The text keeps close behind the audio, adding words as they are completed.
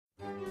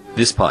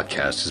This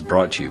podcast is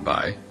brought to you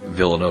by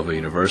Villanova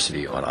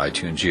University on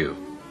iTunes U.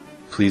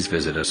 Please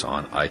visit us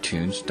on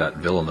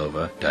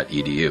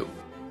itunes.villanova.edu.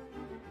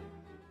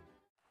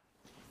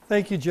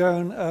 Thank you,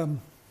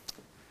 Joan.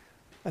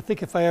 I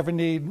think if I ever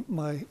need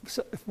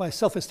if my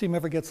self-esteem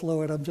ever gets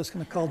lowered, I'm just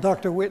going to call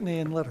Dr. Whitney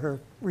and let her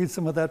read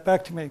some of that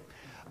back to me.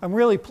 I'm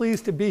really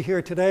pleased to be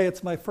here today.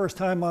 It's my first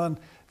time on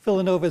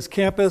Villanova's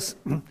campus.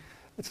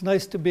 It's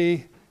nice to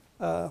be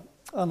on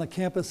the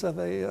campus of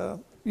a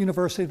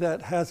university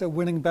that has a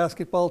winning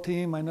basketball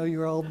team. I know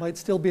you all might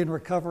still be in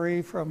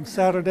recovery from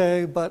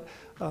Saturday, but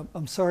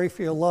I'm sorry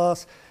for your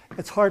loss.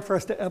 It's hard for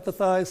us to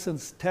empathize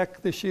since Tech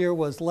this year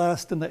was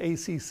last in the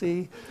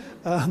ACC.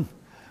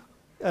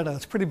 I know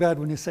it's pretty bad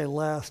when you say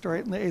last,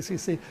 right, in the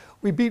ACC.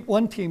 We beat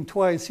one team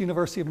twice,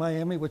 University of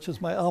Miami, which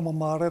is my alma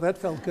mater. That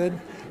felt good.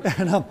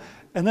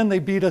 And then they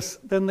beat us.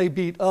 Then they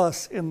beat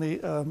us in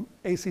the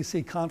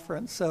ACC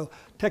conference. So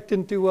Tech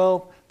didn't do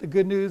well. The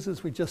good news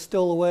is we just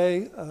stole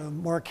away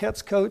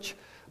Marquette's coach.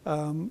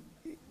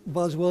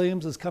 Buzz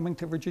Williams is coming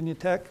to Virginia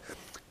Tech.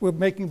 We're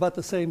making about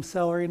the same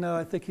salary now.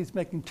 I think he's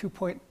making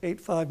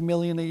 $2.85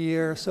 million a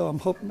year. So I'm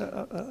hoping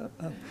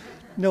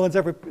no one's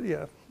ever,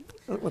 yeah,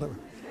 whatever.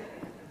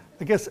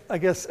 I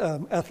guess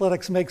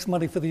athletics makes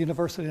money for the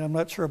university. I'm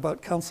not sure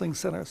about counseling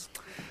centers.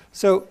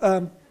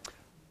 So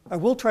I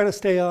will try to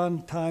stay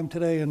on time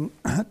today and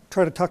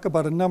try to talk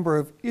about a number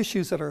of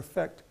issues that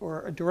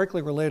are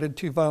directly related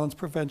to violence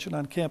prevention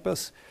on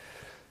campus.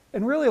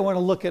 And really I want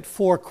to look at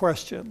four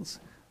questions.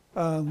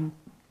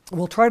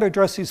 We'll try to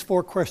address these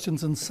four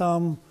questions in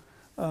some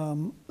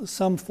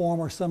form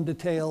or some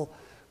detail.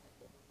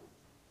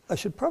 I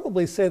should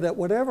probably say that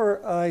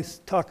whatever I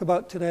talk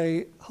about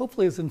today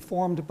hopefully is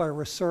informed by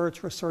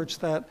research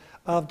that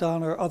I've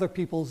done or other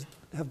people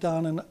have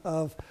done and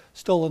have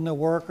stolen their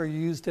work or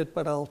used it,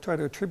 but I'll try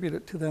to attribute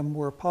it to them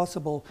where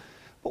possible.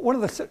 But one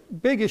of the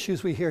big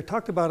issues we hear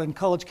talked about in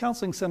college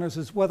counseling centers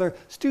is whether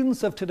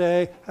students of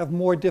today have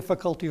more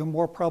difficulty or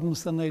more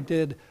problems than they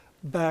did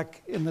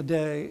back in the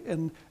day.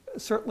 And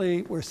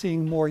certainly we're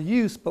seeing more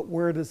use, but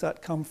where does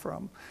that come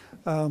from?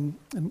 And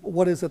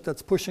what is it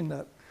that's pushing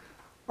that?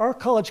 Are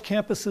college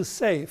campuses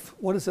safe?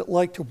 What is it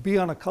like to be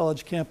on a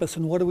college campus,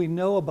 and what do we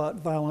know about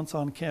violence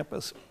on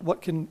campus?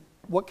 What can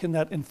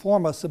that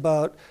inform us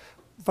about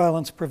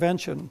violence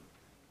prevention?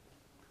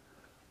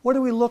 What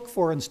do we look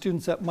for in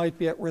students that might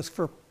be at risk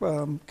for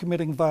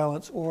committing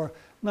violence? Or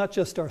not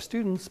just our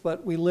students,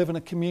 but we live in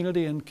a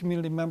community and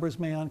community members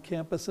may on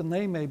campus and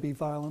they may be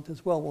violent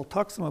as well. We'll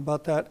talk some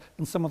about that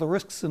and some of the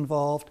risks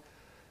involved.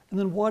 And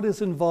then what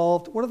is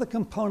involved? What are the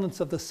components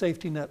of the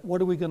safety net?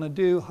 What are we going to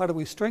do? How do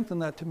we strengthen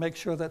that to make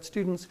sure that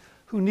students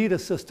who need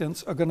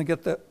assistance are going to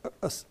get the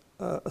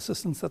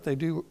assistance that they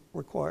do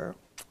require?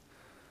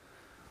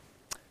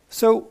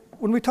 So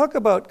when we talk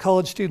about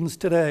college students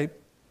today,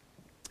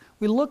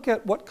 we look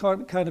at what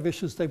kind of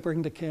issues they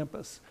bring to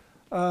campus.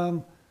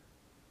 The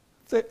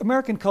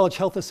American College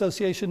Health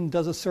Association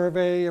does a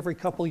survey every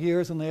couple of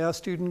years, and they ask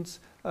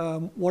students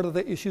what are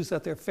the issues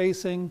that they're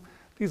facing.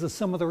 These are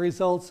some of the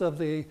results of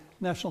the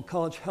National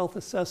College Health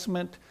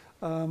Assessment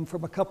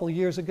from a couple of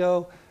years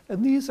ago.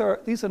 And these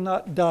are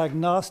not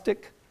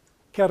diagnostic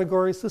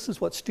categories. This is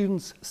what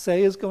students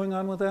say is going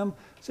on with them.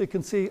 So you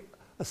can see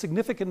a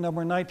significant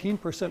number,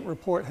 19%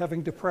 report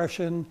having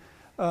depression,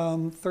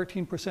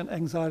 13%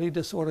 anxiety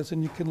disorders,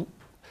 and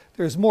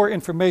there's more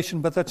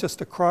information, but that's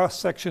just a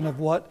cross-section of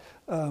what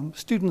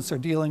students are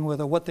dealing with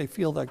or what they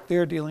feel like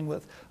they're dealing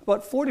with.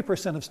 About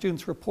 40% of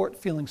students report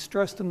feeling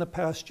stressed in the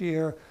past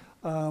year,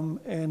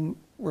 and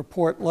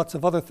report lots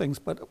of other things,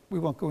 but we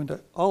won't go into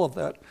all of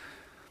that.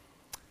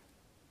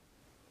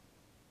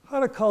 How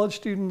do college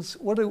students,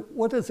 what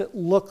does it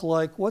look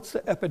like? What's the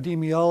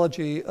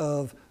epidemiology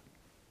of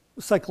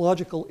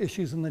psychological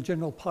issues in the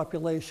general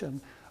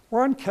population?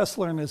 Ron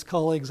Kessler and his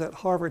colleagues at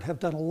Harvard have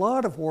done a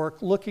lot of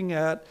work looking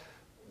at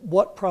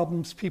what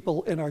problems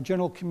people in our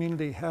general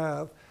community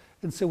have.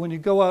 And so when you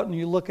go out and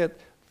you look at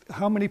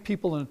how many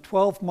people in a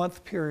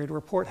 12-month period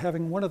report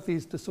having one of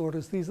these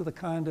disorders, these are the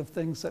kind of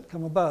things that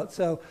come about.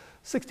 So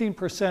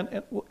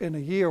 16% in a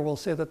year will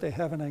say that they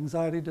have an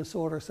anxiety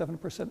disorder,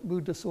 7%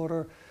 mood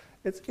disorder.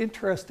 It's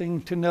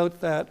interesting to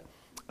note that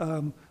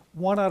 1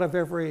 out of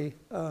every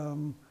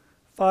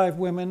 5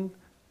 women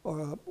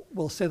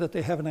will say that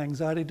they have an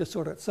anxiety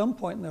disorder at some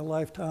point in their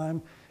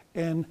lifetime,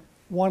 and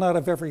 1 out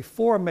of every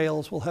 4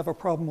 males will have a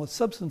problem with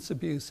substance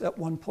abuse at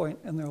one point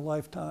in their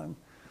lifetime.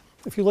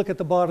 If you look at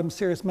the bottom,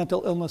 serious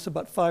mental illness,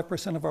 about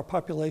 5% of our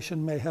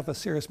population may have a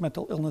serious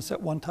mental illness at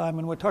one time.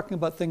 And we're talking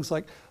about things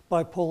like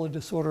bipolar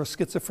disorder,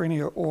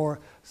 schizophrenia, or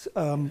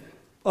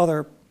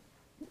other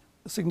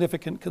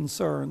significant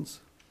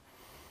concerns.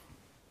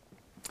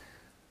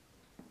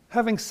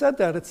 Having said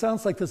that, it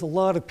sounds like there's a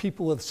lot of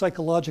people with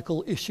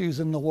psychological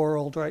issues in the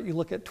world, right? You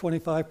look at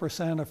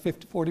 25% or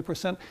 50,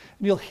 40%, and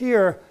you'll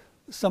hear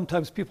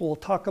sometimes people will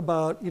talk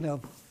about,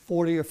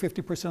 40 or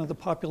 50% of the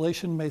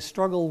population may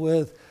struggle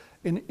with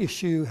an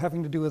issue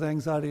having to do with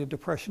anxiety or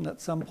depression at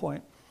some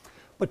point.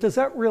 But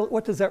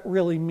what does that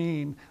really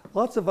mean?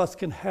 Lots of us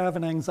can have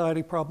an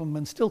anxiety problem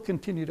and still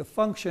continue to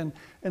function.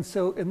 And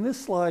so in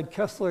this slide,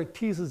 Kessler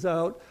teases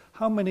out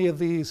how many of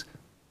these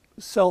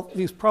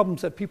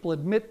problems that people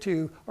admit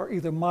to are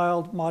either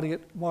mild,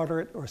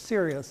 moderate, or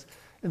serious.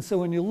 And so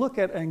when you look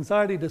at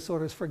anxiety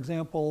disorders, for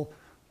example,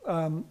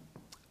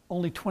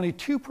 only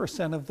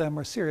 22% of them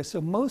are serious. So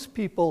most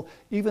people,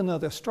 even though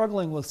they're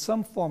struggling with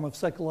some form of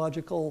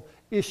psychological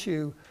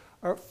issue,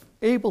 are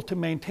able to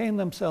maintain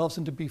themselves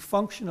and to be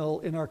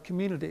functional in our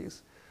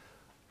communities.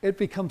 It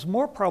becomes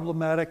more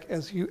problematic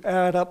as you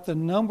add up the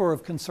number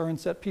of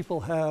concerns that people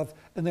have,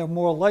 and they're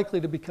more likely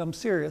to become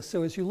serious.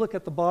 So as you look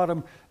at the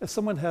bottom, if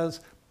someone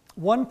has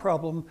one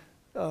problem,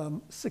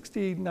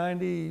 60,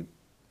 91%,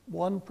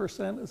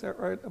 is that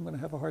right? I'm going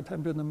to have a hard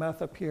time doing the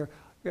math up here.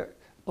 Yeah,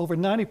 over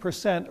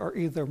 90% are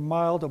either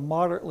mild or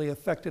moderately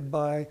affected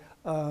by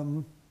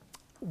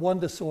one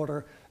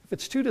disorder. If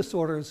it's two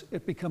disorders,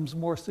 it becomes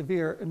more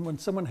severe. And when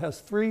someone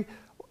has two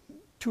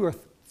or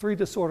three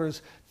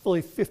disorders,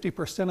 fully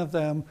 50% of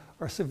them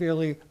are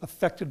severely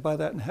affected by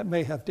that and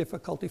may have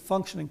difficulty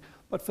functioning.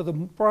 But for the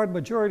broad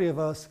majority of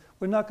us,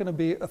 we're not going to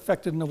be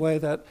affected in a way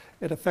that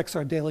it affects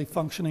our daily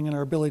functioning and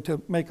our ability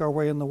to make our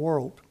way in the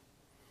world.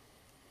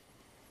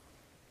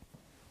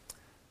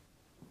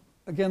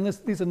 Again,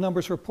 these are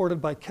numbers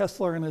reported by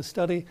Kessler in his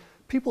study.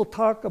 People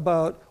talk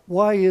about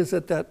why is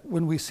it that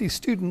when we see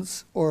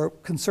students or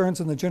concerns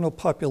in the general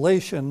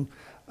population,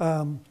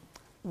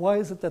 why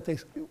is it that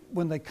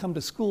when they come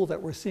to school that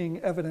we're seeing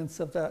evidence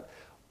of that?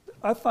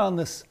 I found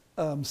this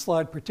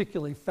slide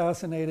particularly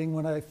fascinating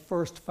when I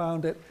first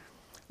found it.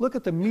 Look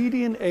at the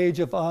median age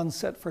of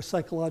onset for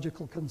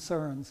psychological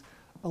concerns.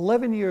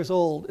 11 years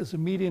old is the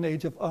median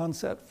age of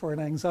onset for an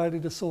anxiety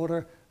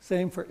disorder,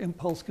 same for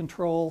impulse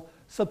control.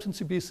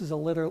 Substance abuse is a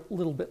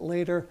little bit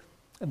later,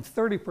 and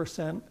 30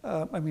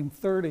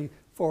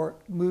 for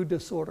mood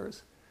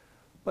disorders.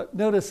 But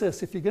notice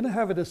this, if you're going to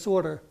have a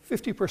disorder,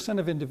 50%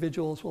 of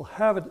individuals will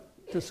have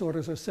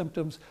disorders or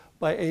symptoms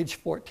by age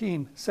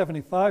 14,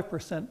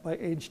 75% by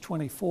age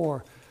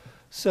 24.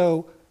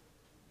 So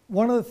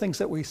one of the things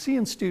that we see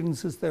in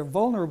students is they're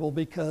vulnerable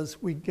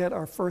because we get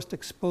our first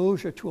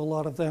exposure to a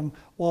lot of them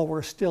while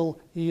we're still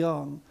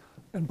young.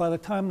 And by the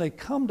time they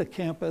come to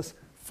campus,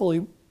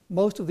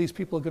 most of these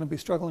people are going to be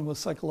struggling with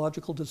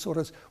psychological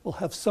disorders, will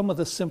have some of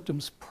the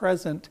symptoms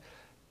present,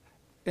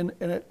 and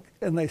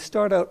they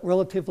start out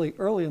relatively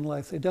early in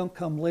life. They don't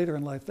come later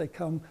in life. They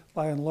come,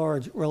 by and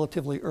large,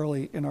 relatively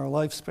early in our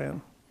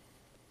lifespan.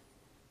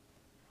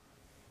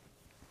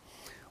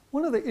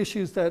 One of the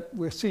issues that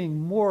we're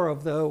seeing more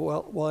of, though,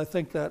 while I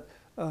think that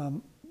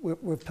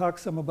we've talked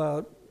some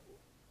about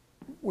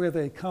where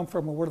they come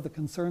from or what the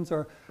concerns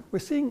are, we're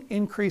seeing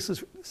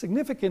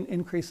significant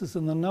increases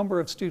in the number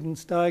of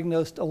students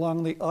diagnosed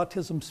along the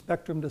autism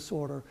spectrum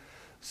disorder.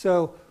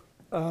 So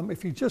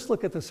if you just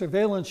look at the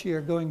surveillance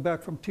year going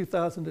back from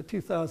 2000 to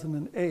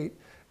 2008,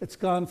 it's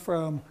gone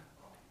from,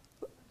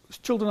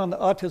 children on the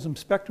autism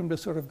spectrum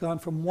disorder have gone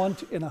from 1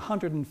 in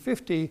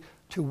 150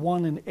 to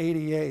 1 in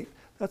 88.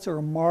 That's a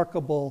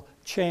remarkable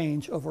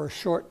change over a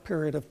short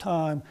period of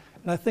time.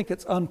 And I think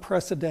it's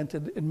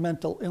unprecedented in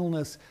mental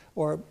illness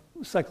or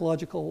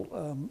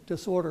psychological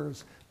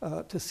disorders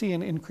to see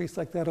an increase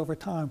like that over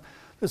time.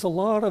 There's a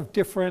lot of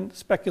different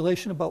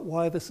speculation about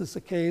why this is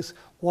the case.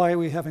 Why are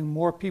we having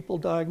more people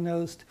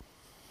diagnosed?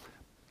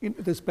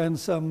 There's been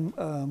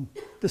some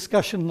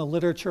discussion in the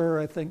literature.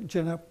 I think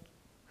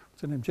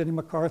Jenny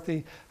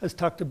McCarthy has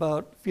talked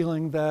about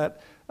feeling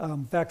that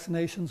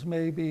vaccinations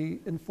may be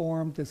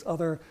informed. There's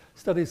other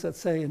studies that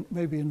say it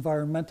may be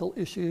environmental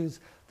issues.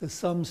 There's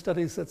some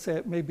studies that say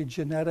it may be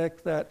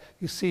genetic, that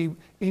you see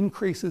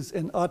increases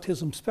in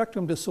autism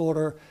spectrum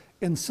disorder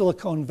in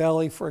Silicon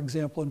Valley, for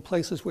example, in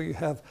places where you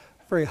have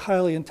very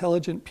highly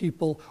intelligent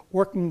people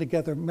working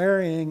together,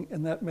 marrying,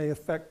 and that may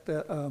affect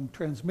the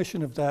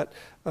transmission of that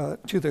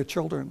to their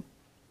children.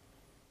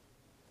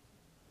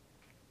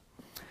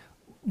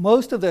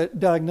 Most of the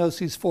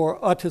diagnoses for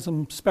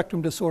autism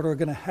spectrum disorder are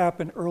going to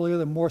happen earlier.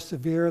 The more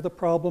severe the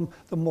problem,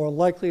 the more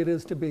likely it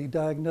is to be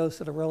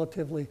diagnosed at a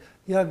relatively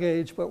young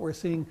age. But we're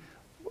seeing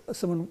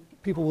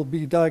people will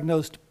be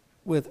diagnosed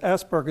with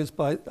Asperger's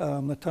by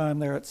the time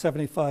they're at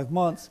 75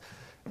 months.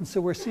 And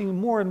so we're seeing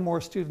more and more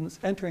students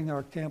entering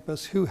our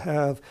campus who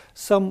have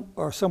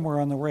somewhere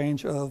on the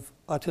range of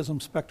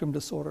autism spectrum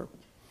disorder.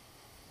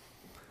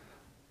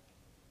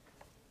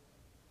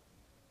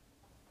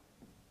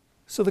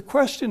 So the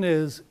question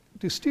is,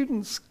 do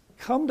students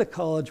come to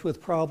college with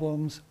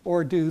problems,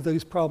 or do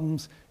these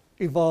problems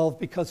evolve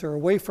because they're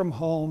away from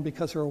home,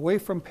 because they're away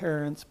from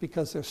parents,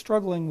 because they're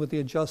struggling with the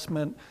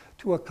adjustment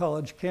to a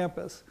college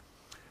campus?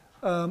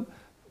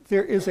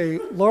 There is a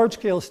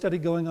large-scale study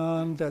going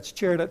on that's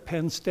chaired at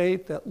Penn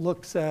State that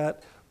looks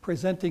at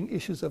presenting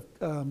issues of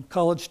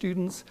college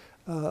students.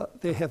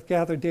 They have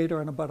gathered data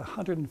on about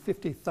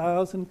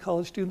 150,000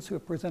 college students who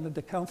have presented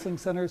to counseling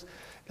centers,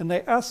 and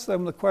they ask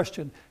them the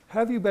question,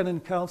 have you been in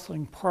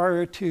counseling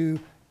prior to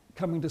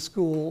coming to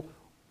school,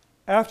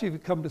 after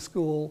you've come to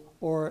school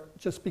or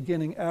just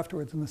beginning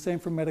afterwards. And the same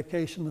for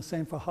medication, the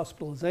same for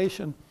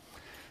hospitalization.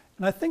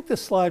 And I think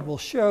this slide will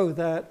show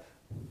that,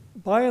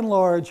 by and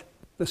large,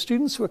 the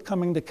students who are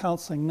coming to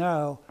counseling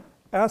now,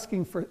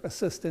 asking for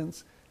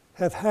assistance,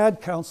 have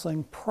had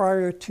counseling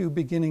prior to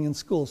beginning in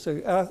school. So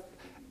you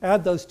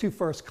add those two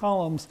first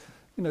columns,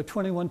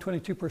 21,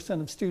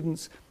 22% of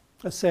students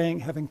are saying,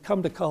 having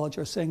come to college,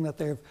 are saying that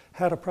they've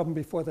had a problem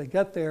before they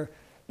get there.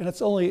 And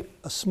it's only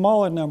a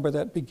smaller number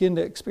that begin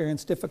to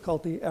experience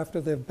difficulty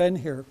after they've been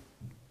here.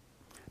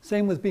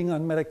 Same with being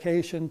on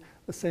medication,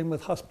 the same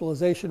with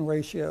hospitalization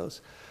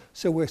ratios.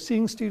 So we're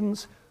seeing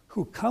students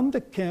who come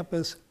to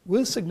campus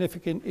with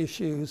significant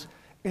issues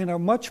and are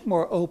much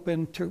more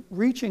open to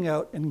reaching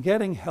out and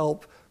getting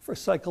help for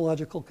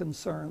psychological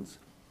concerns.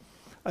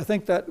 I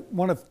think that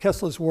one of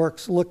Kessler's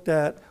works looked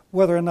at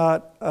whether or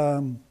not,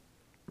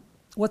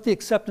 what the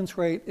acceptance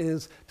rate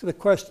is to the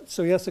question.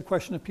 So he asked the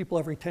question of people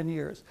every 10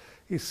 years.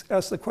 He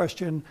asked the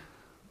question,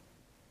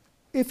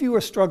 if you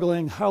are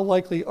struggling, how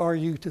likely are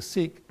you to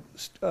seek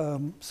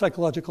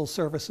psychological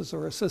services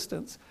or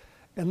assistance?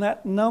 And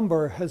that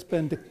number has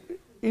been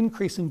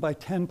increasing by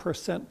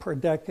 10% per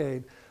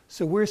decade.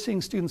 So we're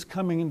seeing students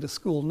coming into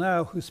school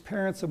now whose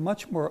parents are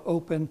much more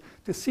open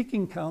to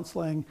seeking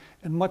counseling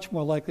and much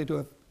more likely to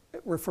have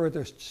referred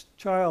their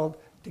child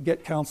to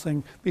get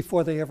counseling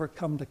before they ever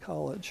come to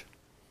college.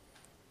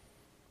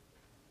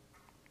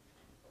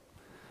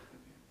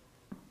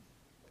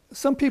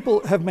 Some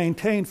people have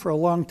maintained for a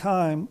long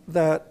time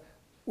that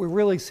we're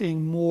really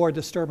seeing more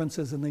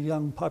disturbances in the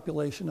young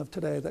population of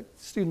today, that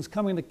students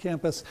coming to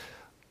campus,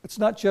 it's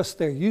not just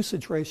their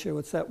usage ratio,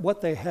 it's that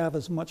what they have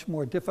is much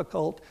more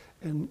difficult,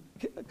 and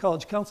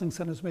college counseling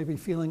centers may be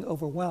feeling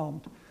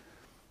overwhelmed.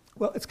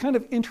 Well, it's kind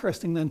of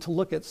interesting then to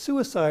look at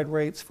suicide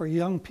rates for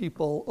young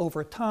people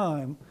over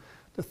time.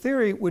 The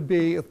theory would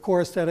be, of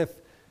course, that if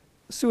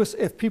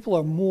people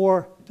are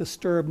more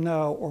disturbed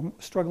now or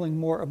struggling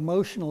more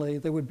emotionally,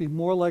 they would be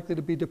more likely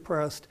to be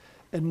depressed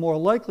and more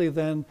likely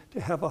then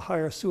to have a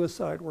higher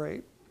suicide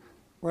rate,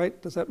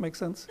 right? Does that make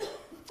sense?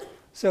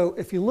 So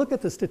if you look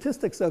at the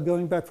statistics, though,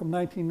 going back from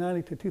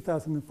 1990 to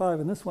 2005,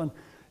 in this one,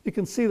 you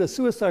can see the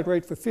suicide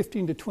rate for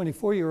 15 to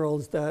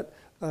 24-year-olds, that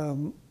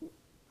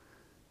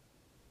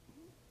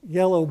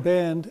yellow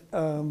band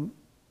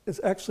is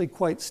actually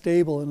quite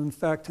stable and, in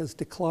fact, has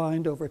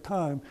declined over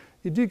time.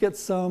 You do get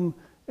some,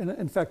 and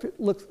in fact,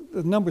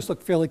 the numbers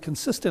look fairly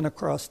consistent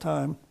across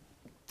time.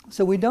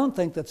 So we don't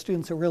think that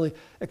students are really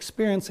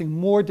experiencing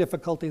more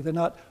difficulty. They're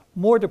not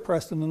more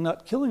depressed and they're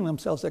not killing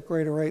themselves at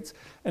greater rates.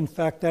 In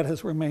fact, that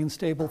has remained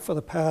stable for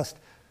the past.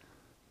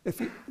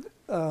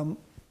 A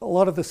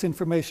lot of this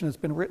information has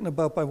been written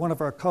about by one of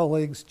our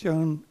colleagues,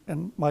 Joan,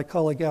 and my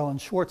colleague Alan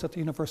Schwartz at the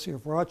University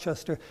of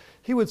Rochester.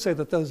 He would say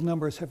that those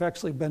numbers have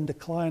actually been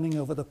declining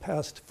over the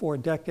past 4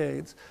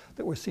 decades,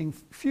 that we're seeing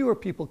fewer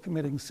people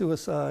committing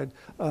suicide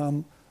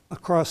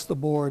across the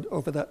board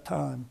over that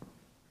time.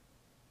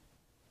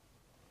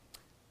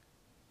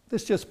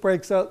 This just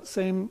breaks out,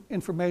 same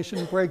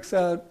information, breaks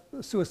out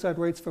suicide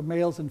rates for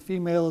males and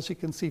females. You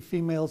can see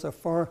females are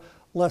far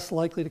less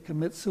likely to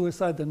commit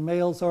suicide than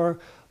males are.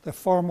 They're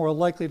far more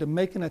likely to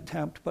make an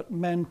attempt, but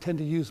men tend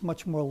to use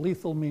much more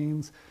lethal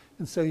means.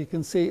 And so you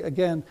can see,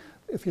 again,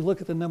 if you look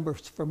at the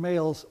numbers for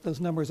males,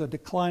 those numbers are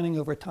declining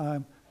over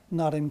time,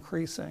 not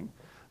increasing.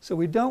 So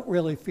we don't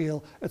really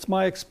feel, it's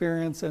my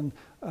experience, and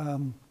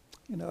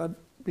I'd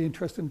be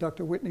interested in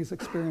Dr. Whitney's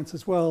experience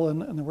as well,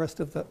 and the rest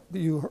of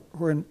you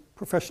who are in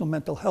professional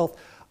mental health.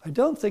 I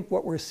don't think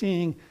what we're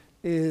seeing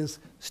is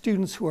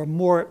students who are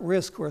more at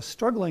risk, who are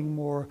struggling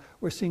more.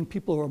 We're seeing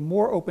people who are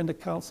more open to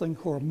counseling,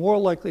 who are more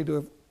likely to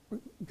have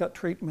got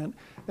treatment,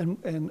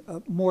 and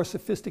a more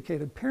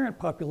sophisticated parent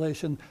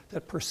population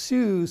that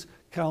pursues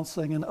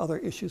counseling and other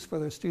issues for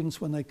their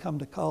students when they come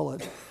to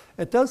college.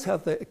 It does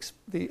have the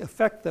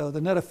effect, though,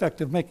 the net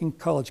effect of making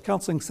college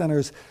counseling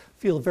centers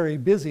feel very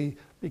busy,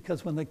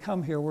 because when they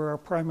come here, we're our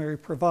primary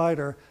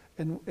provider,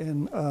 and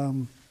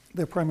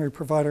their primary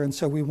provider, and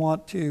so we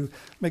want to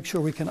make sure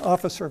we can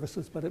offer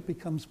services, but it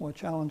becomes more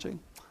challenging.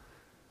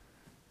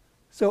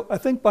 So I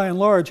think by and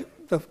large,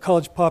 the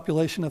college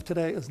population of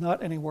today is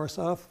not any worse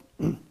off.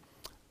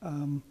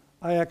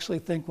 I actually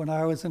think when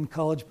I was in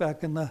college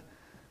back in the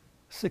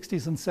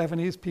 60s and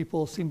 70s,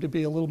 people seemed to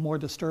be a little more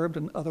disturbed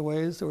in other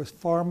ways. There was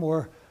far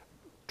more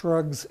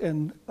drugs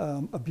and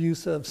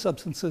abuse of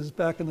substances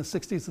back in the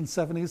 60s and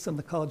 70s than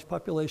the college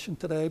population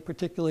today,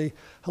 particularly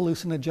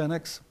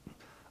hallucinogenics.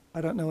 I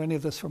don't know any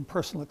of this from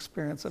personal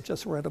experience. I've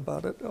just read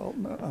about it.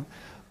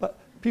 But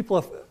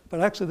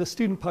actually, the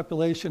student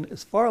population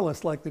is far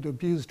less likely to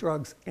abuse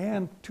drugs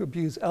and to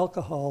abuse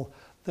alcohol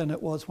than it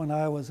was when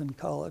I was in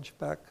college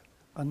back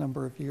a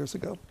number of years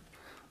ago,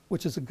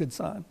 which is a good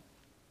sign.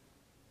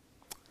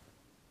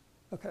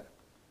 Okay.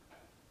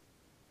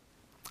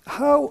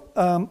 How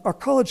are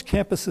college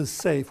campuses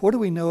safe? What do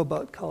we know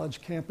about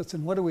college campus,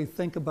 and what do we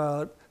think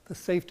about the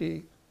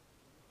safety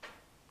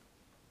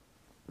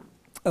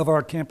of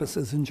our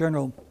campuses in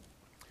general?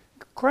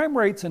 Crime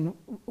rates, and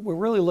we're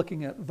really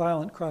looking at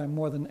violent crime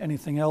more than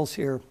anything else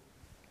here.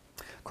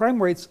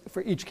 Crime rates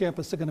for each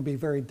campus are going to be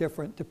very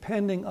different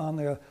depending on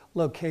their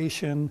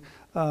location,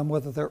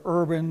 whether they're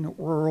urban,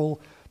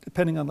 rural,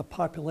 depending on the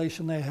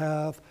population they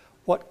have,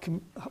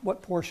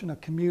 what portion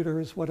of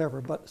commuters,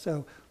 whatever. But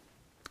so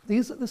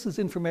this is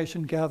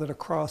information gathered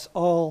across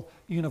all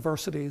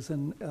universities,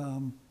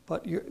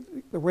 but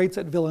the rates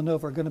at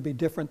Villanova are going to be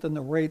different than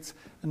the rates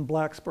in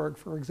Blacksburg,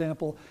 for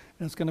example,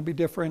 and it's going to be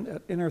different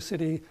at inner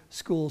city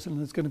schools,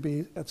 and it's going to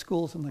be at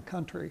schools in the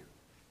country.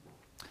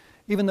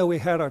 Even though we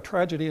had our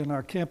tragedy on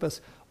our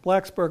campus,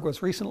 Blacksburg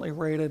was recently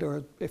rated,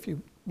 or if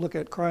you look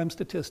at crime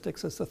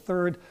statistics, as the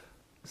third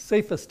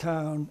safest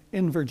town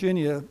in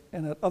Virginia,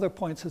 and at other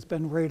points has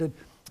been rated.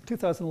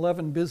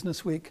 2011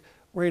 Business Week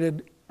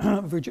rated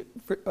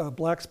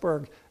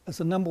Blacksburg as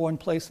the #1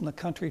 place in the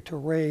country to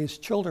raise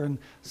children.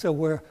 So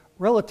we're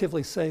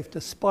relatively safe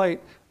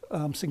despite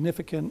a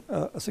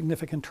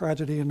significant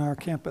tragedy in our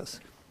campus.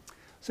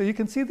 So you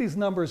can see these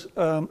numbers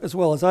as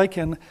well as I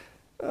can.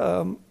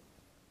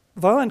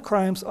 Violent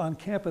crimes on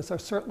campus are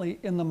certainly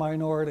in the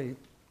minority.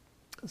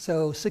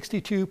 So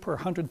 62 per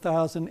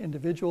 100,000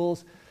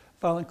 individuals.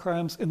 Violent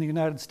crimes in the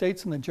United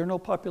States in the general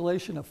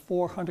population of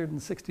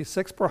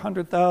 466 per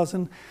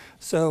 100,000.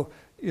 So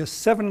you're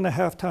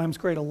 7.5 times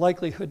greater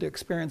likelihood to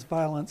experience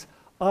violence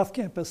off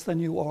campus than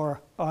you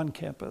are on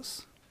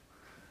campus.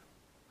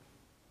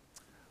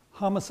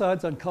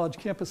 Homicides on college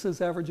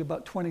campuses average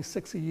about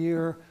 26 a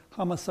year.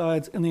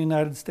 Homicides in the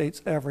United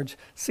States average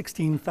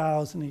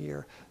 16,000 a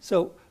year.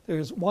 So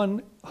there's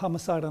one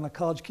homicide on a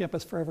college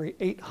campus for every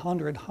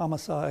 800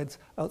 homicides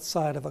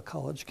outside of a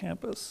college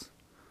campus.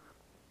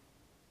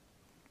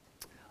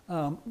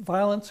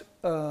 Violence,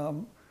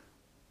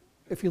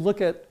 if you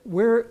look at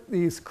where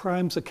these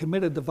crimes are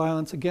committed, the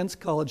violence against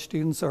college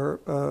students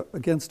or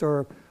against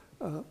our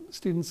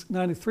students,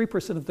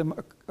 93% of them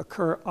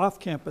occur off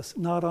campus,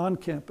 not on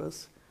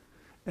campus,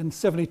 and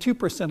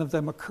 72% of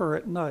them occur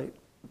at night.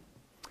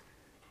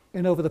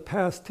 And over the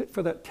past,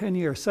 for that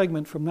 10-year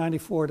segment from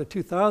 94 to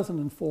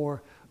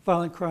 2004,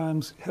 violent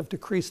crimes have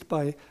decreased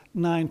by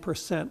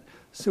 9%.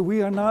 So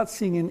we are not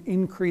seeing an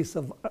increase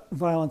of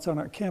violence on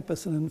our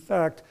campus, and in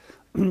fact,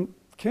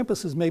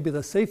 campuses may be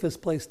the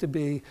safest place to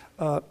be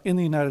in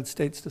the United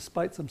States,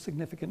 despite some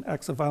significant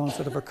acts of violence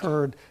that have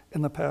occurred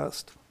in the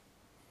past.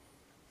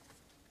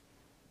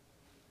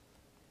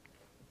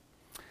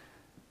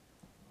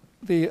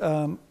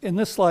 In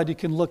this slide, you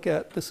can look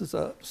at, this is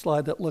a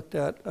slide that looked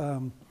at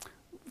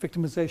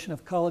victimization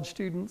of college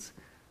students.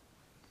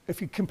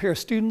 If you compare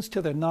students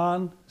to their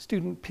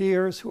non-student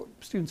peers,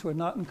 students who are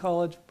not in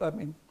college,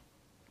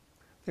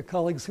 their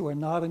colleagues who are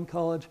not in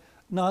college,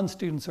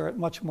 non-students are at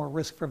much more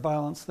risk for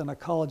violence than are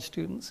college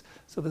students.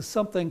 So there's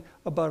something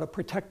about a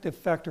protective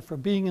factor for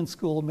being in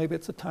school. Maybe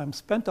it's the time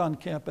spent on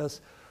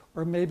campus,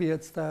 or maybe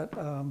it's that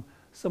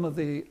some of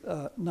the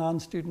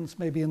non-students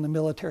may be in the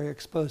military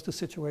exposed to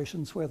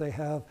situations where they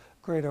have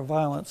greater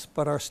violence.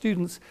 But our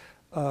students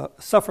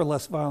suffer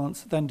less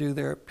violence than do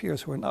their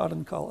peers who are not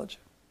in college.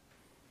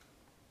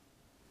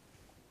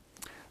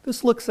 This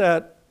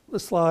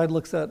slide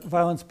looks at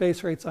violence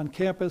base rates on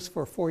campus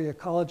for four-year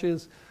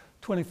colleges,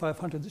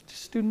 2,500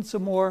 students or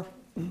more.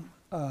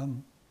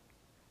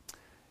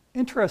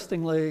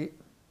 Interestingly,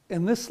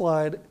 in this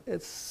slide,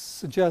 it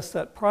suggests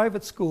that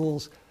private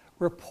schools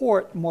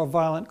report more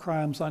violent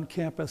crimes on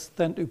campus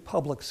than do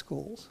public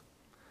schools.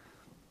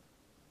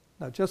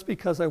 Now, just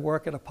because I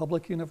work at a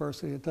public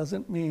university, it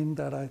doesn't mean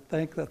that I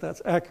think that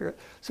that's accurate.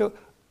 So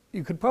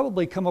you could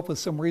probably come up with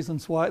some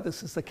reasons why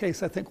this is the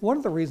case. I think one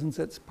of the reasons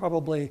it's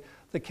probably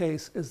the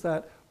case is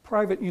that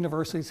private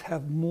universities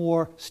have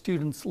more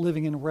students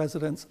living in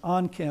residence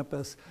on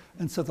campus,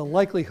 and so the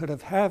likelihood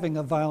of having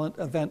a violent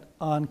event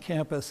on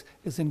campus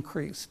is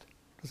increased.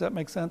 Does that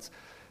make sense?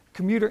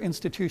 Commuter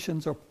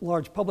institutions or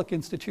large public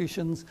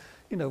institutions,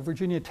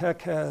 Virginia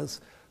Tech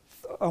has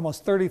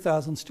almost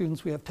 30,000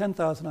 students. We have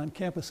 10,000 on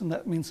campus, and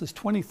that means there's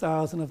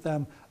 20,000 of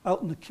them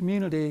out in the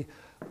community.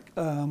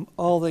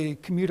 All the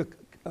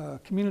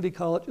community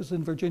colleges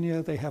in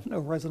Virginia, they have no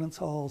residence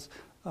halls.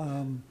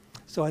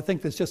 So I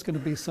think there's just going to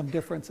be some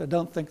difference. I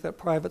don't think that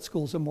private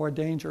schools are more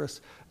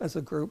dangerous as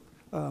a group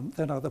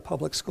than are the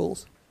public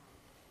schools.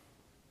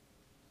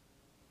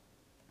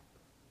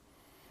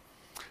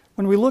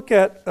 When we look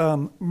at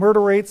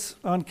murder rates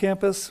on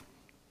campus,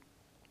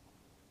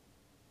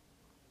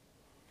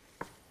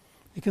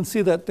 you can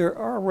see that there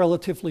are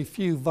relatively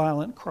few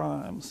violent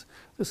crimes.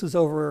 This is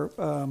over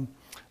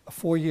a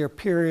 4-year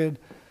period.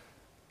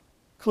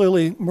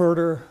 Clearly,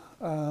 murder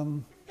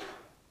and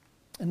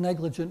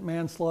negligent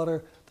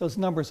manslaughter, those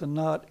numbers are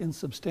not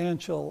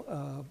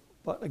insubstantial,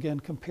 but again,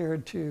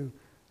 compared to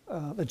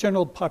the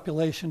general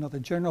population or the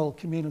general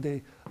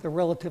community, they're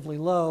relatively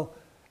low.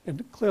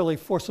 And clearly,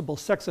 forcible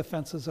sex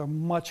offenses are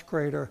much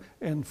greater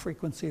in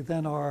frequency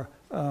than are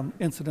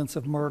incidents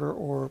of murder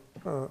or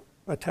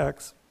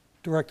attacks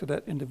directed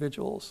at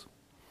individuals.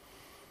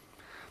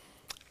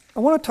 I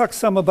want to talk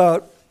some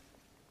about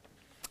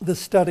this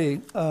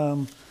study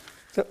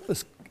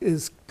that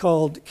is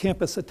called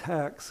Campus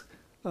Attacks.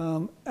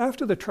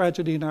 After the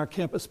tragedy in our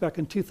campus back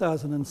in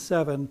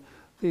 2007,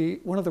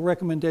 one of the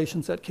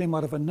recommendations that came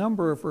out of a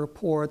number of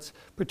reports,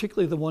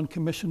 particularly the one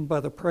commissioned by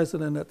the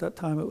president at that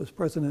time, it was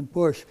President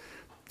Bush,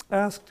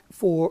 asked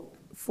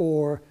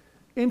for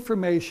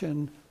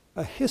information,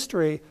 a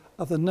history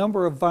of the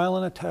number of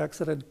violent attacks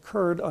that had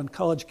occurred on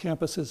college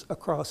campuses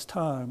across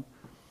time.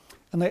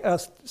 And they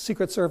asked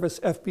Secret Service,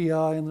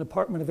 FBI, and the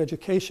Department of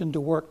Education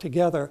to work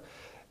together.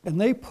 And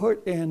they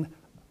put in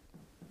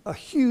a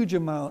huge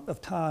amount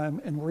of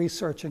time in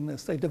researching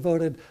this. They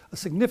devoted a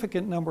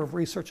significant number of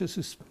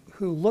researchers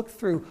who looked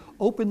through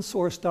open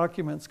source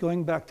documents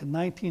going back to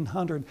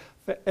 1900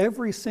 for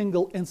every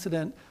single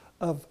incident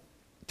of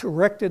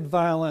directed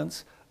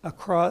violence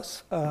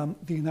across the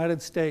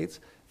United States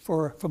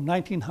from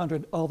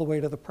 1900 all the way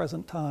to the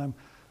present time.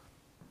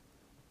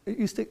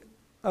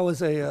 I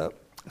was a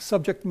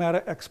subject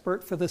matter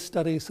expert for this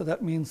study, so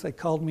that means they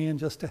called me in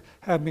just to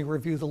have me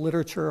review the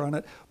literature on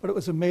it. But it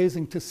was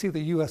amazing to see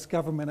the US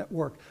government at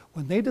work.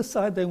 When they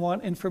decide they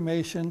want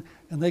information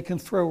and they can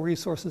throw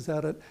resources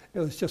at it, it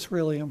was just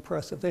really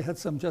impressive. They had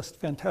some just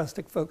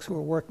fantastic folks who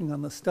were working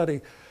on the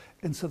study.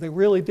 And so they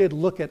really did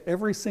look at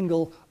every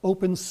single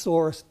open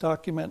source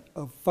document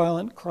of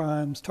violent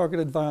crimes,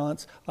 targeted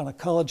violence on a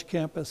college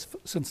campus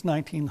since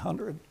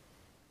 1900.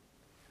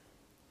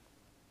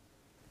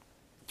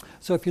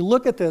 So if you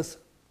look at this,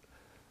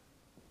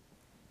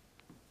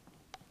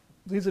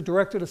 these are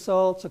directed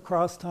assaults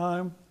across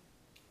time.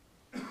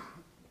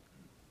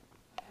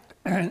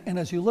 And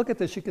as you look at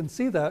this, you can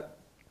see that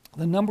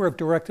the number of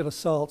directed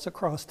assaults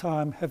across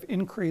time have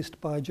increased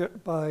by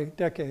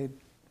decade,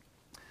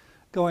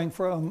 going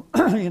from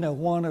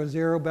 1 or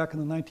 0 back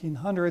in the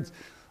 1900s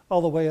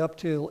all the way up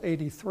to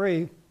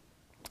 83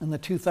 in the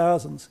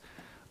 2000s.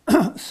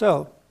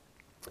 So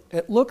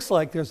it looks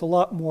like there's a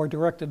lot more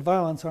directed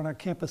violence on our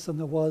campus than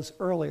there was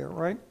earlier,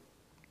 right?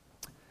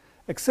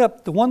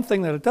 Except the one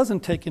thing that it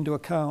doesn't take into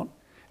account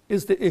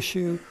is the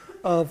issue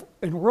of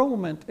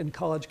enrollment in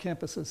college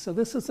campuses. So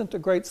this isn't a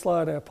great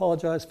slide. I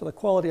apologize for the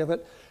quality of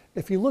it.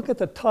 If you look at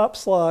the top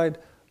slide,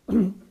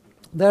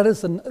 that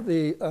is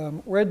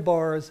the red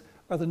bars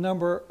are the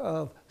number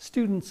of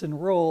students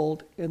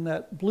enrolled in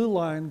that blue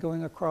line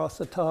going across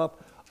the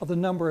top of the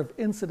number of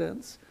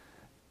incidents.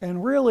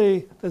 And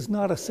really, there's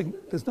not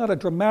a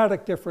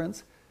dramatic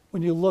difference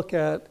when you look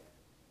at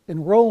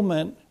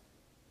enrollment,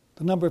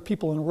 the number of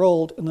people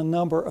enrolled, and the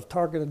number of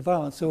targeted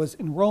violence. So as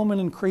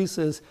enrollment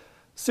increases,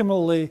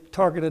 similarly,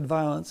 targeted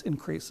violence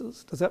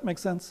increases. Does that make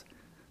sense?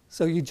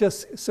 So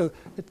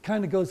it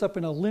kind of goes up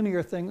in a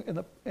linear thing in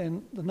the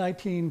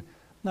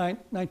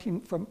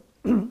from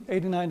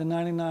 89 to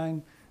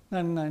 99,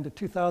 99 to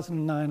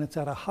 2009, it's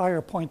at a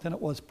higher point than it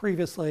was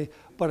previously,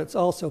 but it's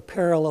also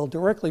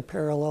directly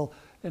parallel,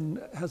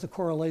 and has a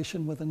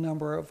correlation with the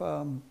number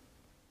of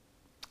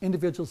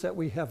individuals that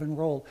we have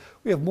enrolled.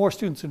 We have more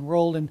students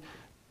enrolled in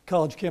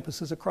college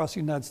campuses across the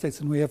United States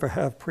than we ever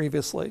have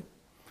previously.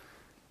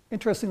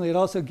 Interestingly, it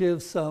also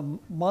gives some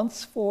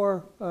months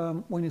for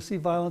when you see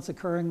violence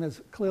occurring.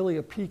 There's clearly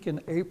a peak in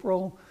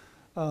April,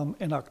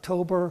 in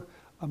October.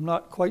 I'm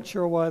not quite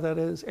sure why that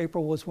is.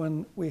 April was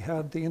when we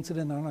had the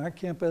incident on our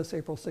campus,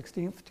 April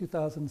 16th,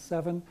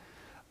 2007.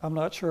 I'm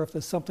not sure if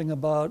there's something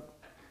about,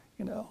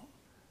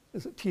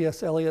 is it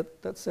T.S.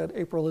 Eliot that said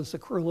April is the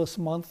cruelest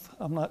month?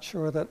 I'm not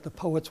sure that the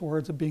poet's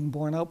words are being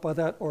borne out by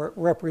that, or it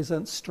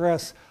represents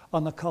stress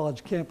on the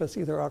college campus,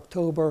 either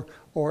October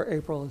or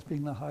April as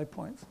being the high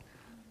points.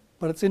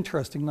 But it's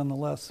interesting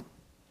nonetheless.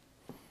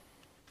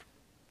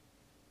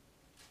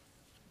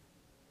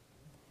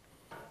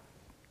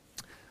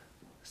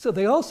 So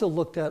they also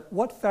looked at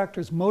what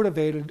factors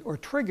motivated or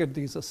triggered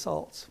these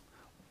assaults.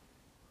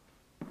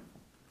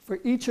 For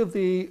each of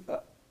the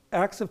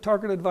acts of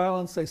targeted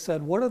violence, they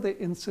said, what are the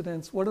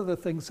incidents, what are the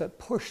things that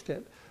pushed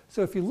it?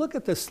 So if you look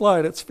at this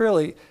slide, it's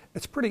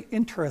pretty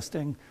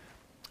interesting.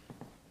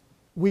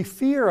 We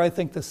fear, I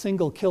think, the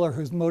single killer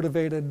who's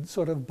motivated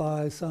sort of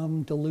by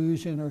some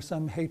delusion or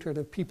some hatred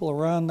of people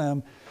around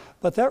them,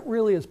 but that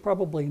really is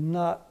probably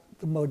not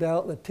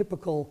the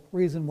typical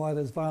reason why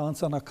there's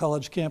violence on a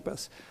college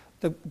campus.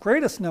 The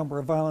greatest number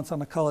of violence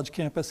on a college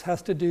campus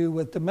has to do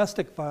with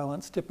domestic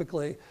violence,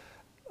 typically,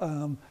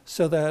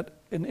 so that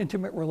an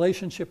intimate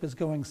relationship is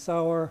going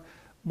sour.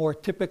 More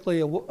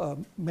typically, a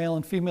male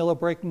and female are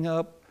breaking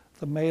up.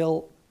 The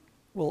male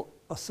will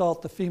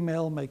assault the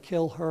female, may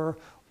kill her,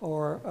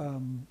 or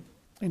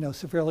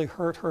severely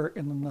hurt her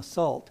in an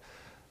assault.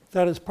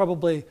 That is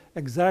probably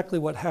exactly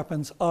what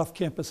happens off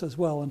campus as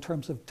well in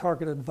terms of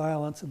targeted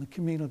violence in the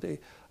community.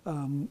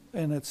 And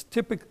it's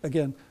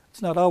again,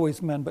 it's not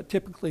always men, but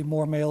typically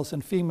more males than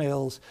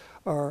females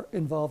are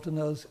involved in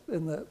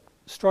the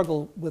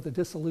struggle with the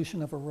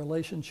dissolution of a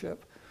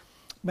relationship.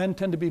 Men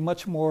tend to be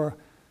much more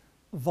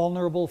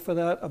vulnerable for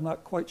that. I'm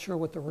not quite sure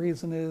what the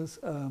reason is.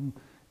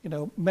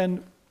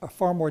 Men are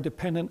far more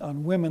dependent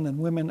on women than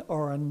women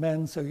are on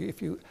men. So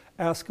if you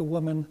ask a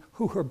woman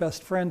who her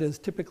best friend is,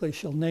 typically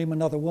she'll name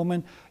another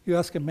woman. You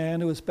ask a man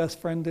who his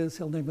best friend is,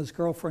 he'll name his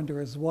girlfriend or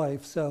his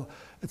wife. So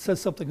it says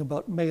something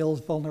about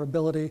males'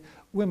 vulnerability.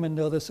 Women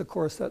know this, of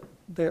course, that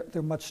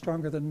they're much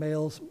stronger than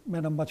males.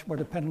 Men are much more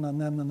dependent on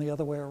them than the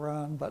other way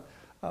around, but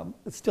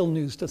it's still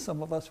news to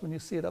some of us when you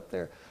see it up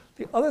there.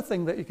 The other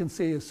thing that you can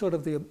see is sort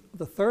of the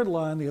third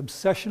line, the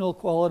obsessional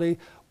quality,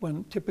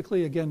 when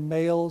typically, again,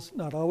 males,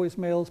 not always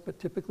males, but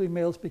typically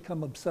males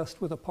become obsessed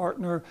with a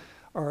partner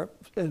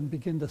and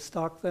begin to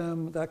stalk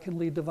them. That can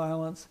lead to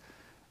violence.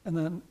 And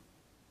then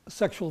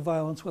sexual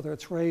violence, whether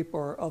it's rape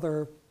or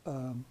other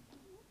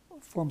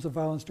forms of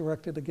violence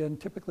directed, again,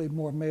 typically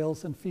more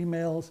males than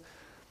females.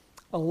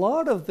 A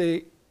lot of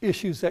the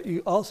issues that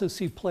you also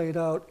see played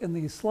out in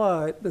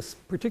this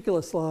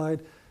particular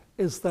slide,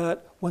 is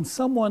that when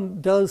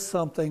someone does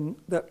something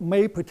that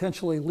may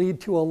potentially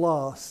lead to a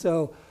loss,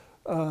 so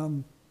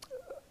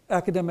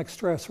academic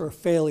stress or a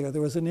failure.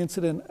 There was an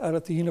incident out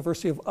at the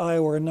University of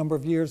Iowa a number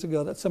of years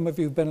ago that some of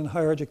you who've been in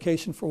higher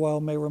education for a while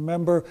may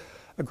remember.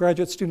 A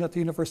graduate student at the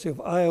University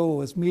of Iowa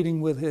was meeting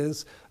with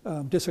his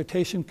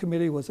dissertation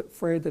committee, was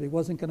afraid that he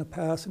wasn't going to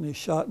pass, and he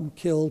shot and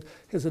killed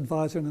his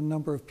advisor and a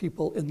number of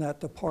people in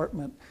that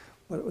department.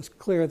 But it was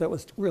clear that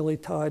was really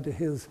tied to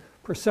his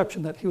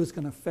perception that he was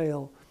going to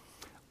fail.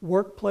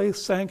 Workplace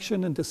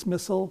sanction and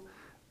dismissal,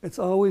 it's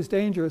always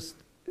dangerous.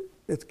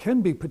 It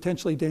can be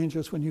potentially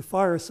dangerous when you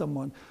fire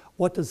someone.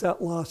 What does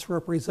that loss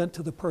represent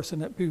to the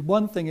person? It'd be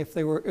one thing if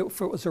it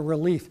was a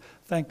relief.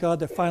 Thank God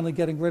they're finally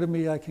getting rid of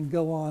me. I can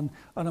go on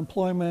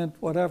unemployment,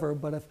 whatever.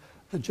 But if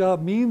the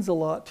job means a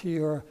lot to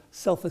your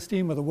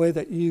self-esteem or the way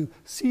that you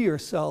see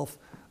yourself,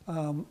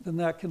 then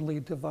that can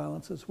lead to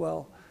violence as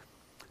well.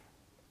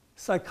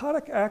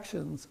 Psychotic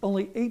actions,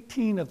 only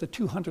 18 of the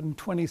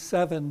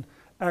 227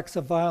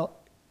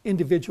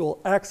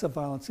 individual acts of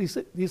violence.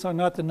 These are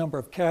not the number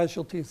of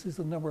casualties, these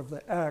are the number of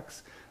the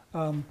acts.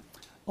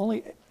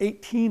 Only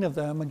 18 of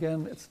them,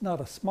 again, it's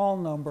not a small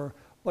number,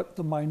 but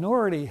the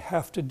minority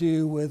have to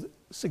do with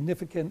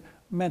significant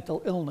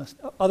mental illness.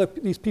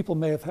 These people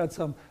may have had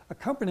some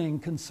accompanying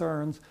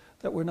concerns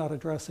that we're not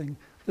addressing.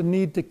 The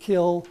need to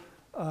kill,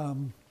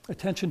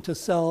 attention to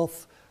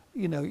self.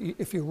 You know,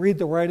 if you read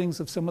the writings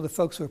of some of the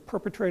folks who have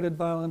perpetrated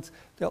violence,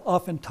 they'll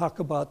often talk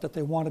about that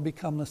they want to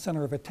become the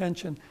center of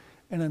attention.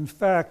 And in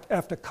fact,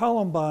 after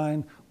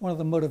Columbine, one of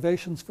the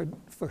motivations for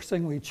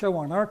Seung-Hui Cho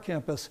on our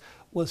campus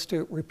was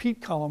to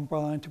repeat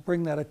Columbine, to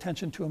bring that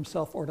attention to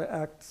himself or to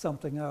act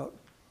something out.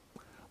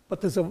 But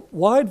there's a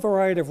wide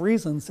variety of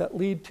reasons that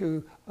lead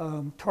to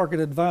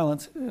targeted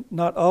violence,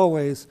 not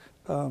always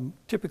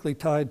typically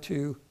tied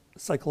to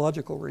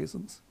psychological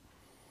reasons.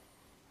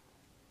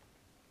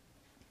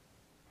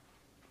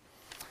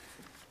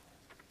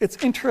 It's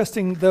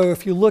interesting, though,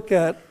 if you look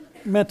at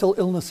mental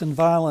illness and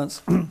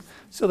violence.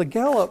 So the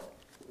Gallup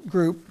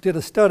group did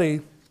a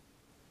study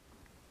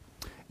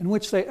in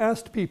which they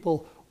asked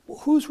people,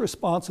 who's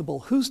responsible,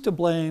 who's to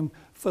blame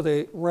for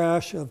the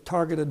rash of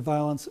targeted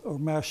violence or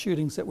mass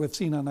shootings that we've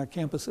seen on our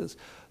campuses.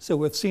 So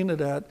we've seen it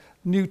at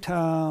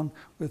Newtown,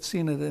 we've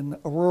seen it in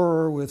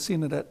Aurora, we've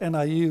seen it at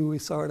NIU, we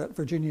saw it at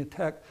Virginia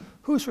Tech.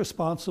 Who's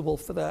responsible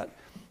for that?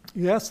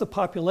 You ask the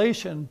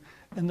population,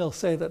 and they'll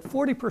say that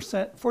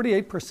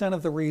 48%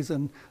 of the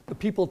reason, the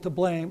people to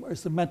blame,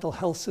 is the mental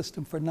health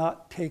system for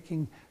not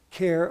taking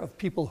care of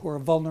people who are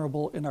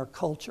vulnerable in our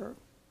culture.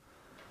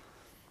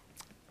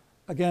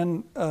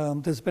 Again,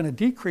 there's been a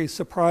decrease,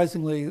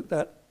 surprisingly,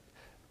 that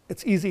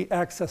it's easy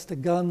access to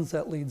guns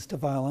that leads to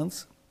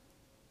violence.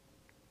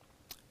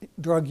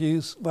 Drug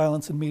use,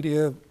 violence in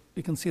media,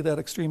 you can see that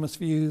extremist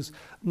views,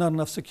 not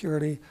enough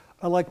security.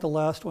 I like the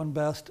last one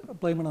best,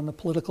 blame it on the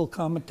political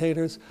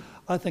commentators.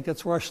 I think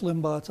it's Rush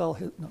Limbaugh, it's all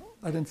his, no,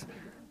 I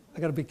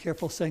gotta be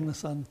careful saying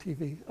this on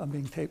TV, I'm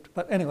being taped.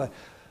 But anyway,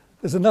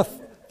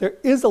 there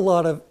is a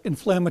lot of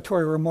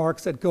inflammatory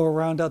remarks that go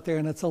around out there,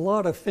 and it's a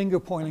lot of finger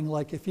pointing,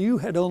 like if you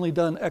had only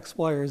done X,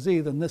 Y, or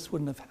Z, then this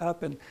wouldn't have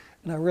happened.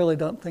 And I really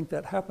don't think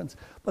that happens.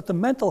 But the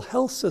mental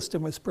health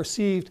system is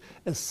perceived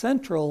as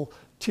central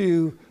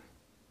to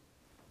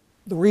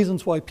the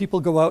reasons why people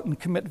go out and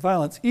commit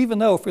violence, even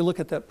though if we look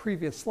at that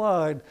previous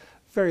slide,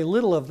 very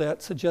little of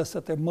that suggests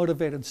that they're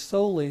motivated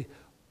solely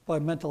by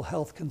mental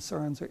health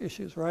concerns or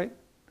issues, right?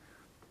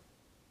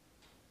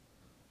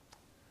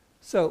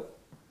 So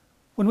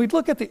when we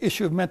look at the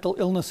issue of mental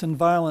illness and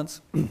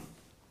violence,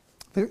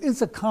 there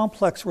is a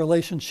complex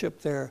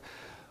relationship there.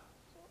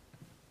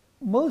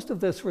 Most of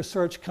this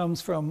research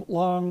comes from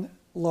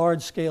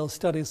large-scale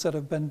studies that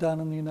have been done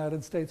in the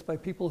United States by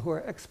people who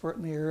are expert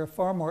in the area,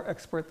 far more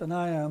expert than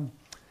I am.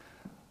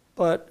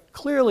 But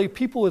clearly,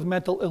 people with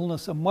mental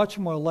illness are much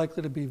more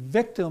likely to be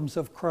victims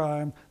of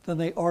crime than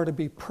they are to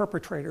be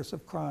perpetrators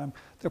of crime.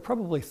 They're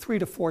probably 3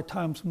 to 4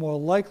 times more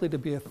likely to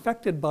be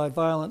affected by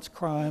violence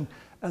crime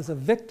as a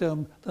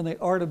victim than they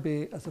are to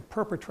be as a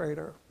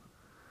perpetrator.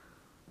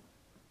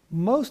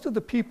 Most of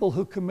the people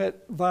who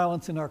commit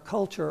violence in our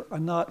culture are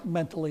not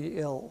mentally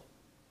ill.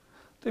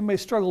 They may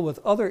struggle with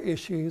other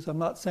issues. I'm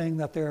not saying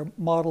that there are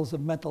models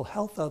of mental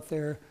health out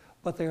there,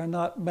 but they are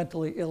not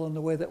mentally ill in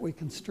the way that we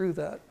construe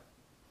that.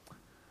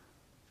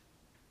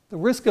 The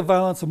risk of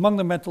violence among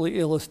the mentally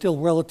ill is still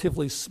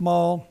relatively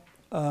small.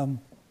 There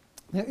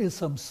is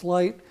some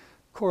slight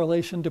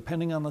correlation,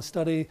 depending on the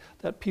study,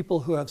 that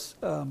people who have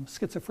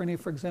schizophrenia,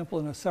 for example,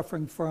 and are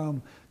suffering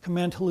from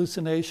command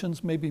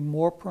hallucinations may be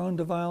more prone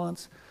to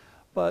violence.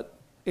 But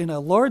in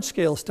a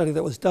large-scale study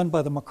that was done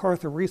by the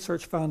MacArthur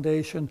Research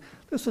Foundation,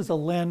 this is a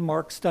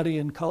landmark study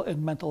in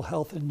mental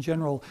health in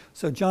general.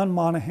 So John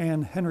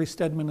Monahan, Henry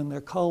Stedman, and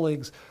their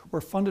colleagues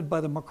were funded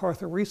by the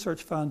MacArthur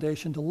Research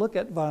Foundation to look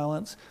at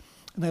violence.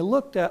 And they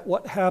looked at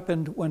what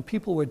happened when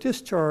people were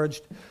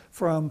discharged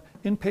from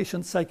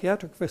inpatient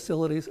psychiatric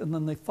facilities, and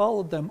then they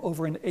followed them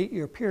over an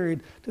 8-year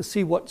period to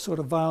see what sort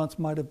of violence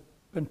might have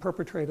been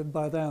perpetrated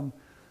by them.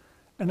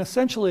 And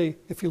essentially,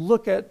 if you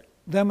look at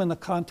them in the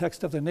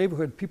context of their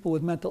neighborhood, people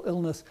with mental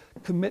illness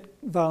commit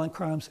violent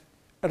crimes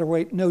at a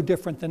rate no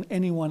different than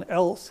anyone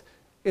else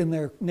in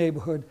their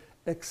neighborhood,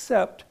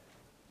 except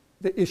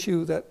the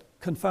issue that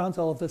confounds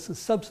all of this is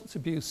substance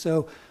abuse.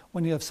 So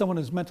when you have someone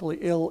who's mentally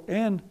ill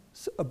and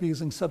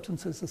abusing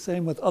substances, the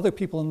same with other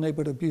people in the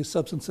neighborhood abuse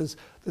substances,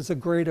 there's a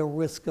greater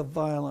risk of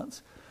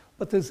violence.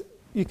 But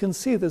you can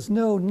see there's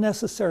no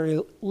necessary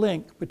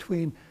link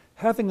between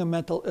having a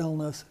mental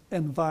illness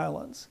and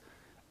violence.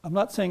 I'm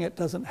not saying it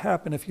doesn't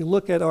happen. If you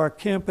look at our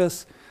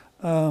campus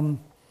and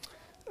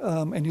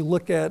you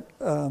look at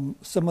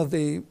some of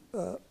the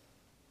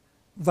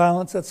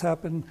violence that's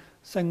happened,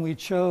 Seung-Hui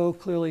Cho,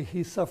 clearly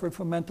he suffered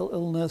from mental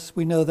illness.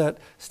 We know that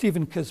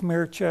Stephen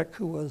Kazmierczak,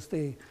 who was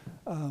the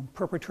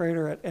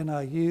perpetrator at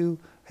NIU,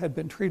 had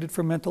been treated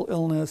for mental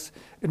illness.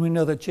 And we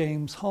know that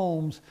James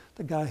Holmes,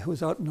 the guy who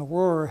was out in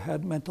Aurora,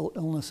 had mental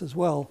illness as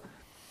well.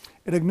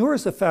 It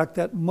ignores the fact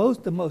that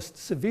the most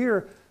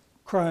severe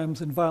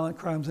crimes and violent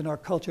crimes in our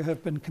culture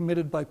have been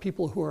committed by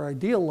people who are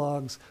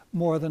ideologues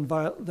more than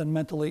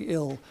mentally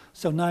ill.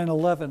 So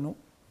 9/11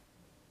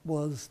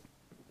 was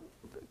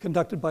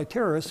conducted by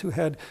terrorists who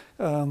had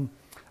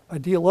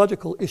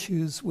ideological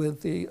issues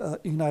with the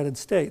United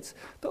States.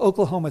 The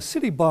Oklahoma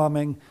City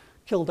bombing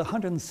killed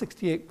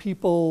 168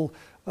 people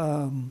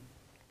and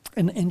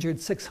injured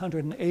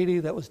 680.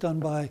 That was done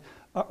by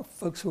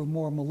folks who were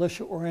more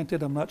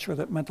militia-oriented. I'm not sure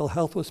that mental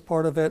health was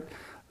part of it.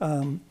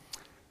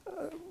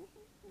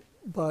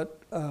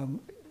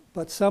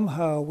 But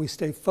somehow we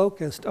stay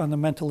focused on the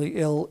mentally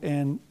ill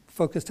and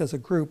focused as a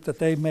group that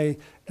they may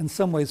in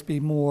some ways be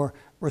more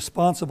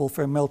responsible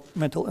for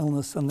mental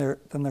illness than their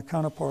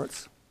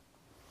counterparts.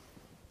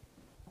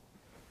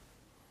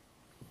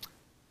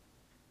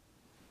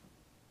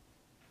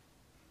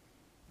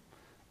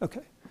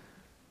 Okay.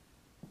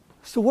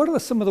 So what are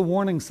some of the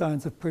warning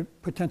signs of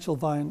potential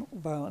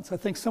violence? I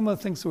think some of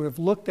the things that we've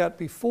looked at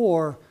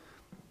before,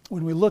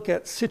 when we look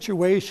at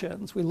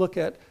situations, we look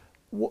at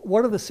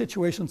what are the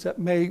situations that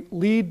may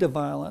lead to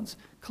violence.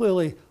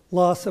 Clearly,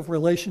 loss of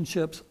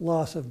relationships,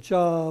 loss of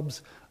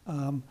jobs,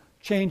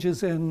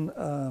 changes in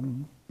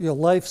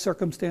life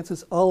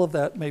circumstances, all of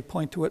that may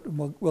point to it, and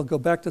we'll go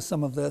back to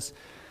some of this.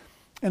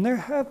 And there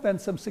have been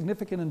some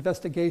significant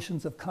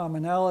investigations of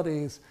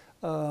commonalities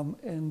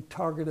in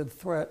targeted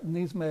threat, and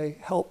these may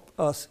help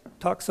us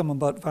talk some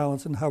about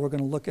violence and how we're going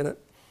to look at it.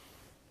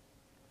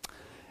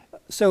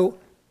 So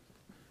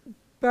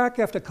back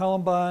after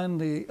Columbine,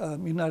 the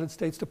United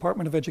States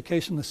Department of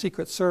Education, the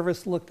Secret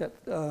Service, looked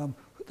at the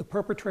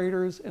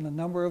perpetrators in a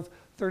number of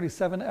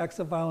 37 acts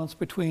of violence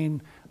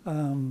between,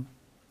 I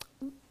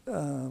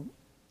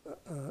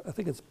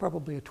think it's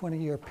probably a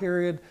 20-year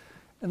period,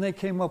 and they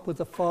came up with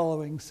the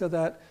following, so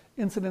that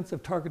incidents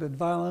of targeted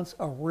violence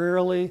are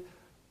rarely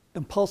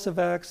impulsive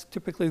acts.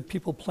 Typically,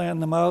 people plan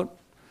them out.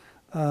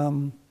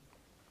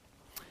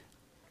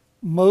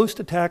 Most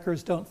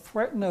attackers don't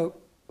threaten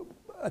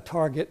a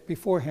target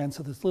beforehand,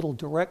 so there's little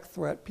direct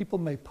threat. People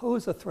may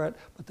pose a threat,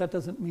 but that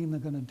doesn't mean they're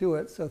going to do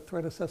it, so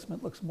threat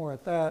assessment looks more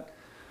at that.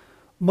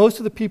 Most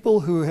of the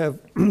people who have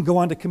go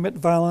on to commit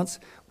violence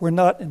were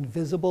not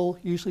invisible.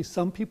 Usually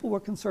some people were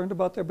concerned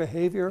about their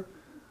behavior.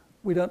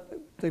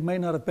 They may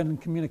not have been in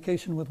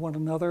communication with one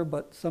another,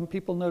 but some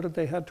people noted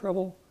they had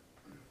trouble.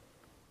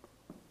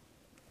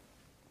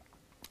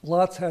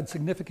 Lots had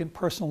significant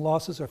personal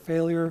losses or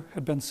failure,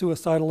 had been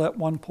suicidal at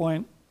one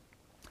point.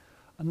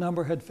 A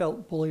number had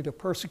felt bullied or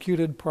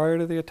persecuted prior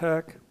to the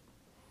attack.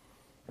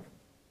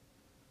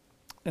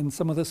 And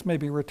some of this may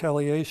be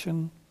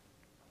retaliation.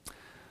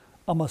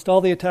 Almost all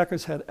the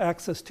attackers had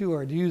access to or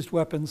had used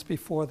weapons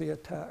before the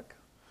attack.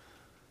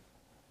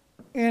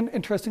 And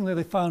interestingly,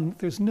 they found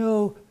there's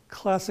no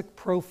classic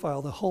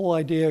profile. The whole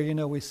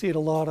idea, we see it a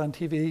lot on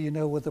TV,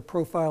 with the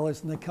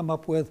profilers, and they come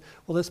up with,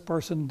 well, this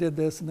person did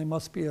this, and they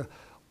must be a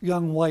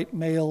young white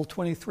male,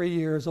 23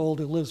 years old,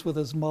 who lives with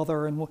his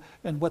mother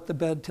and wet the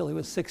bed till he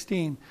was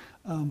 16.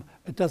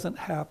 It doesn't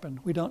happen.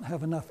 We don't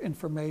have enough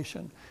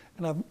information.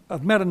 And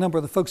I've met a number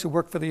of the folks who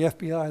work for the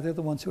FBI. They're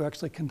the ones who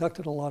actually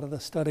conducted a lot of the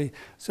study.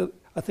 So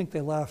I think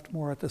they laughed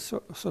more at this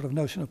sort of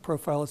notion of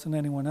profilers than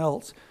anyone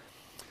else.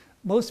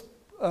 Most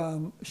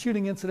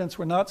shooting incidents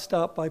were not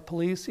stopped by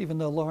police, even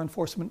though law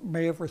enforcement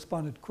may have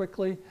responded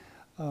quickly.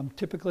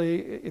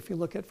 Typically, if you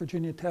look at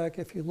Virginia Tech,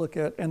 if you look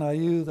at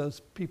NIU,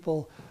 those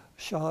people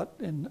shot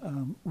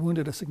and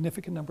wounded a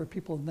significant number of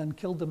people and then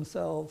killed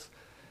themselves.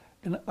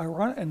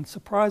 And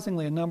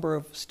surprisingly, a number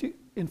of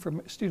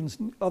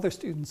other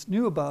students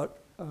knew about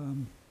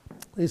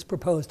these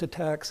proposed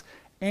attacks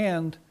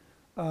and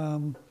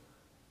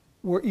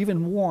were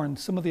even warned.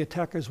 Some of the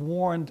attackers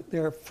warned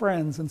their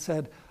friends and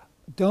said,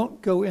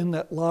 don't go in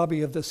that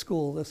lobby of the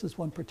school. This is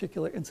one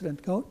particular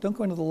incident. Don't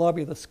go into the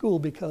lobby of the school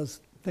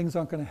because things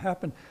aren't going to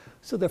happen.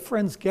 So their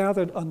friends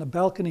gathered on the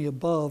balcony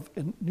above,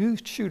 and new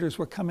shooters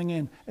were coming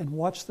in and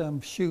watched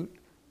them shoot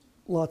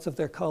lots of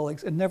their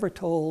colleagues, and never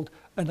told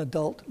an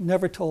adult,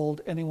 never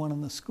told anyone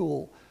in the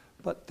school,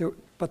 but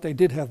they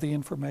did have the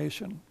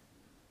information.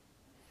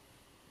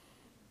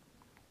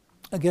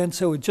 Again,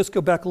 so we just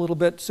go back a little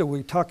bit. So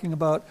we're talking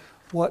about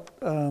what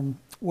are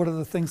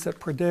the things that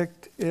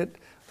predict it.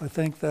 I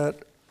think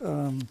that,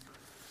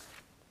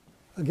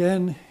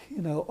 again,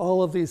 you know,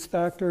 all of these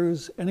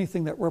factors,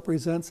 anything that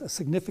represents a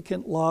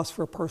significant loss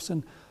for a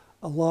person,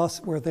 a loss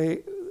where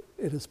it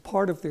is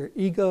part of their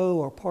ego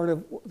or part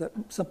of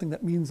something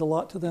that means a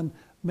lot to them,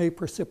 may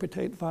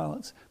precipitate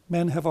violence.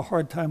 Men have a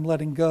hard time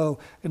letting go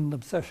in an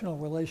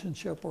obsessional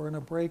relationship or in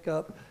a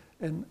breakup.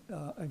 And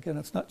again,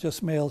 it's not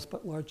just males,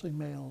 but largely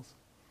males.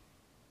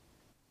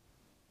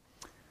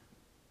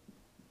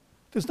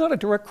 There's not a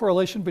direct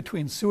correlation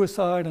between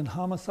suicide and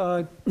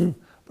homicide, but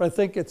I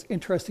think it's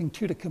interesting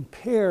too to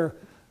compare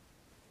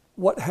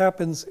what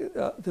happens.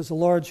 There's a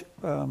large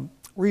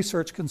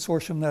research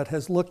consortium that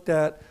has looked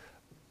at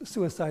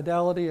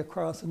suicidality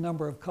across a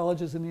number of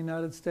colleges in the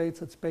United States.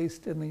 It's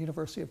based in the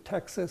University of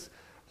Texas.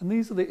 And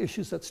these are the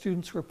issues that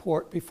students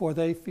report before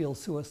they feel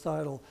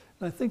suicidal.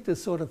 And I think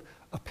there's sort of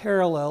a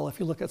parallel, if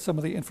you look at some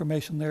of the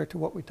information there, to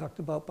what we talked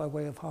about by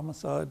way of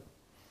homicide.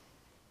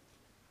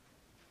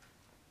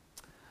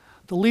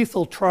 The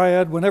lethal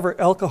triad, whenever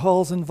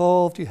alcohol is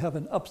involved, you have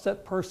an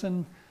upset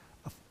person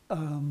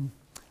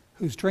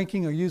who's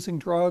drinking or using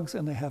drugs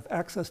and they have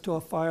access to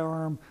a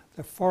firearm.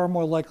 They're far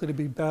more likely to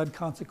be bad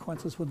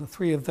consequences when the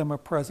three of them are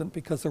present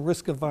because the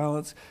risk of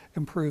violence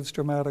increases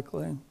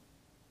dramatically.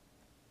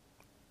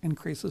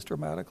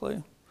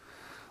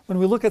 When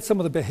we look at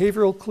some of the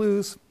behavioral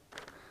clues,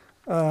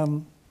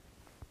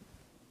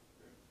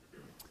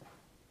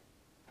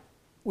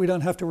 we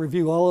don't have to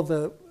review all of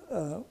the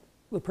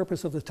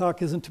purpose of the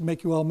talk isn't to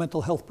make you all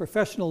mental health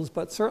professionals,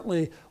 but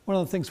certainly one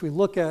of the things we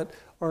look at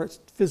are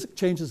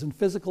changes in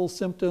physical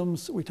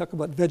symptoms. We talk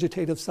about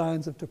vegetative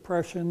signs of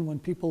depression, when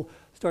people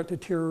start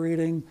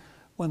deteriorating,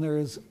 when there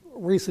is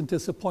recent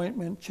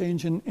disappointment,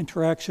 change in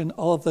interaction.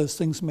 All of those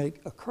things may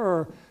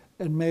occur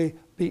and may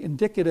be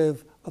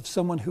indicative of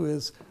someone who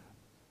is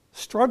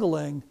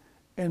struggling,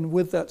 and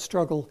with that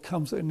struggle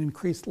comes an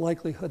increased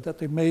likelihood that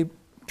they may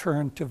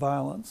turn to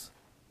violence.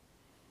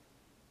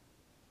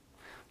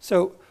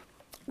 So,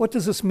 what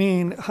does this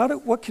mean?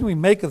 What can we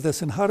make of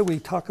this, and how do we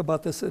talk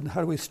about this, and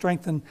how do we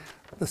strengthen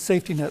the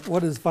safety net?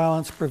 What is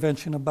violence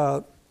prevention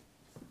about?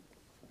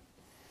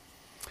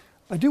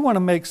 I do want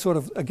to make sort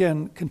of,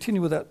 again,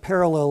 continue with that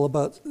parallel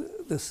about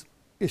this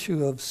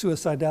issue of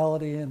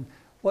suicidality, and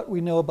what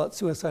we know about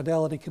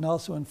suicidality can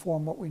also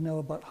inform what we know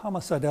about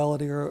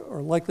homicidality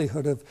or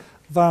likelihood of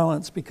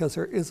violence, because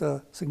there is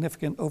a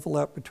significant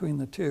overlap between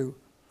the two.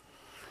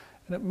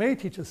 And it may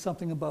teach us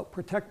something about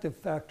protective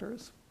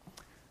factors.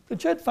 The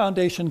JED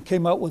Foundation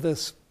came out with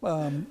this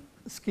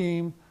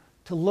scheme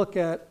to look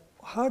at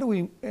how do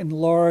we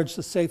enlarge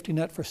the safety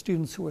net for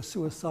students who are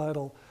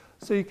suicidal.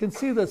 So you can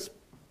see this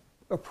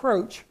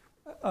approach.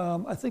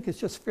 I think it's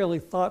just fairly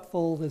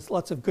thoughtful. There's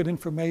lots of good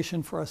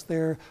information for us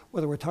there,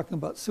 whether we're talking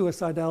about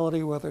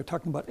suicidality, whether we're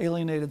talking about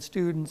alienated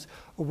students,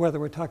 or whether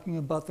we're talking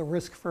about the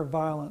risk for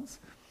violence.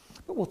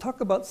 But we'll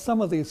talk about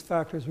some of these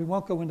factors. We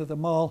won't go into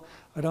them all.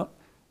 We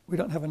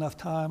don't have enough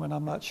time, and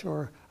I'm not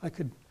sure I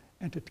could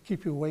and to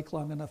keep you awake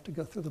long enough to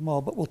go through them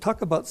all, but we'll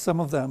talk about some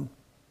of them.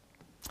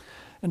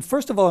 And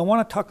first of all, I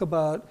want to talk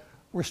about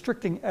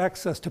restricting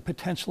access to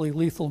potentially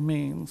lethal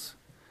means.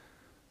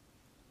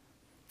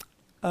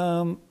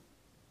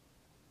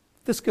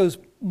 This goes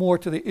more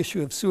to the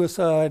issue of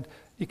suicide.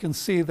 You can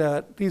see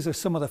that these are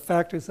some of the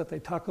factors that they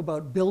talk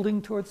about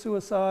building towards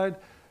suicide,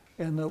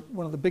 and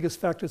one of the biggest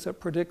factors that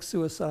predicts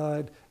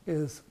suicide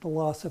is the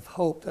loss of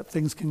hope that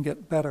things can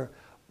get better.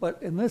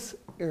 But in this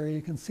area,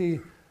 you can see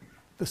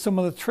some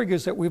of the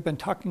triggers that we've been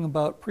talking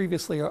about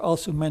previously are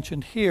also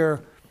mentioned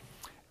here.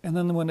 And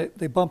then when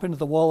they bump into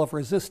the wall of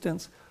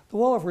resistance, the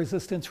wall of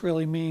resistance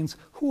really means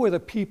who are the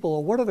people,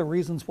 or what are the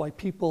reasons why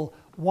people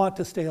want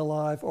to stay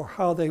alive, or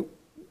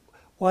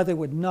why they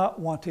would not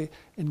want to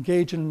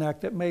engage in an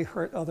act that may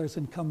hurt others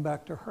and come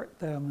back to hurt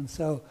them. And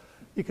so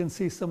you can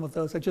see some of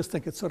those. I just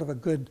think it's sort of a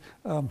good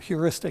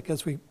heuristic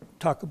as we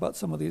talk about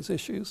some of these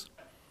issues.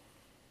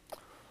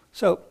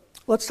 So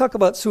let's talk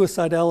about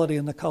suicidality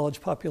in the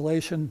college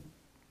population.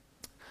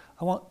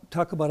 I won't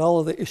talk about all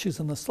of the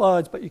issues in the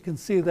slides, but you can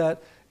see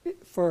that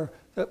for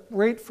the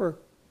rate for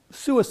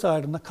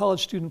suicide in the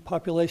college student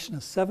population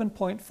is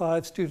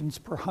 7.5 students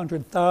per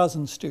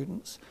 100,000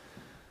 students.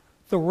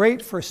 The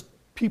rate for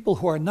people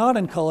who are not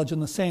in college in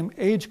the same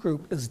age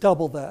group is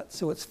double that,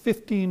 so it's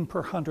 15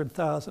 per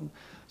 100,000.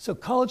 So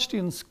college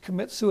students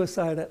commit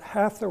suicide at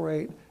half the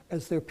rate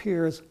as their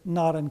peers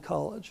not in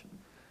college.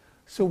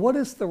 So what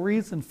is the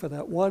reason for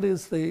that? What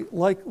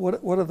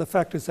are the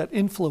factors that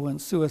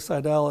influence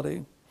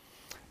suicidality?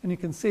 And you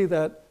can see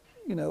that,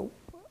 you know,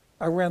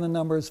 I ran the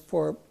numbers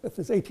for, if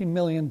there's 18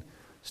 million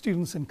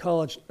students in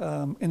college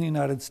in the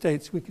United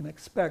States, we can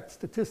expect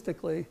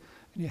statistically,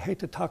 and you hate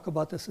to talk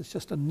about this as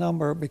just a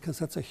number because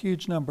that's a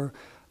huge number,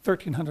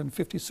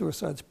 1,350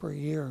 suicides per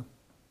year.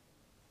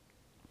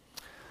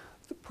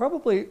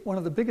 Probably one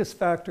of the biggest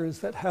factors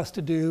that has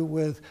to do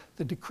with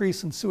the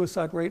decrease in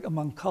suicide rate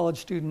among college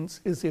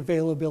students is the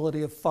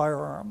availability of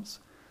firearms.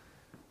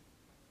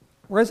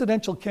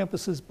 Residential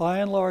campuses, by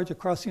and large,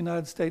 across the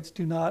United States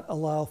do not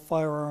allow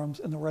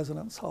firearms in the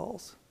residence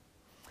halls.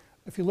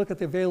 If you look at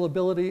the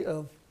availability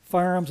of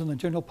firearms in the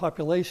general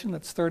population,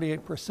 it's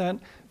 38%.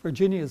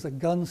 Virginia is a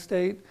gun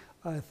state.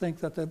 I think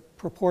that the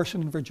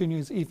proportion in Virginia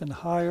is even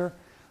higher.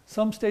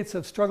 Some states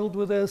have struggled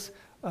with this,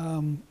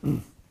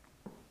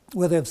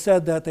 where they've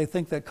said that they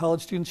think that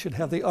college students should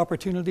have the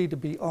opportunity to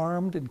be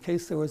armed in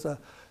case there was a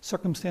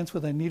circumstance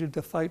where they needed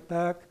to fight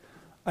back.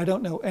 I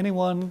don't know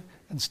anyone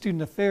in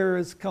student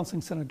affairs,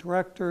 counseling center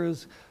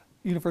directors,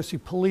 university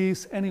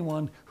police,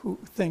 anyone who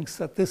thinks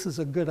that this is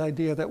a good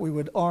idea, that we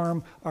would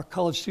arm our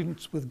college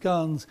students with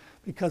guns,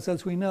 because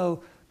as we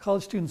know,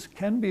 college students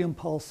can be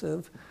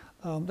impulsive.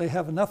 They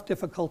have enough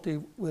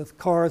difficulty with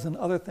cars and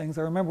other things.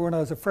 I remember when I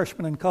was a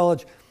freshman in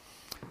college,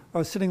 I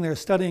was sitting there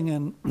studying,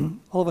 and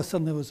all of a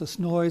sudden there was this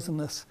noise, and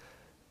this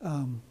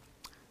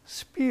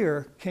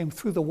spear came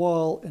through the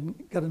wall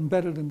and got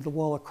embedded into the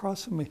wall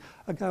across from me.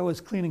 A guy was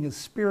cleaning his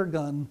spear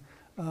gun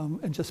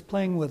and just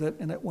playing with it,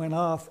 and it went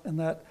off, and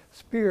that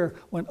spear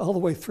went all the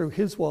way through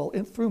his wall,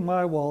 through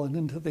my wall, and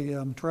into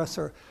the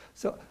dresser.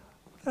 So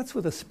that's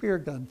with a spear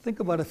gun. Think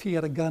about if he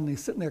had a gun and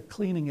he's sitting there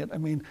cleaning it. I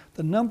mean,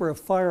 the number of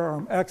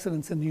firearm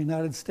accidents in the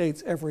United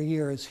States every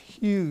year is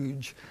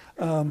huge.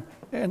 You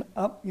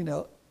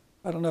know,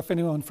 I don't know if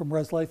anyone from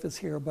Res Life is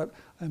here, but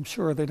I'm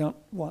sure they don't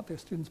want their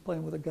students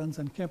playing with the guns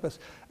on campus.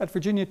 At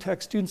Virginia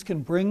Tech, students can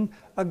bring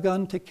a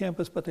gun to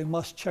campus, but they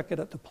must check it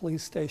at the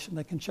police station.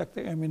 They can check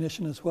their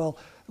ammunition as well.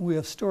 And we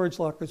have storage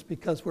lockers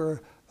because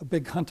we're a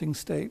big hunting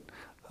state.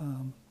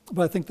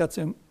 But I think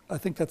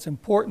that's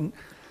important.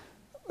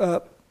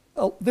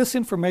 This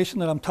information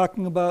that I'm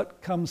talking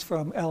about comes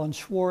from Alan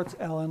Schwartz.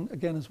 Alan,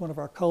 again, is one of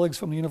our colleagues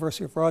from the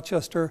University of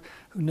Rochester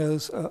who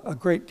knows a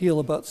great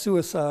deal about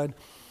suicide.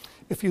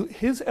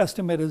 His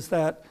estimate is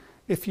that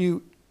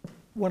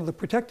one of the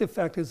protective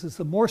factors is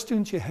the more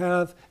students you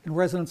have in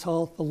residence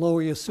hall, the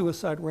lower your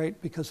suicide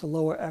rate because the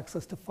lower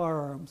access to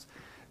firearms.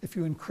 If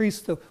you increase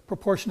the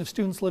proportion of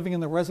students living in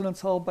the residence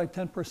hall by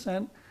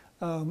 10%,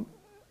 then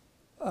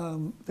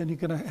you're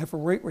going to have a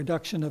rate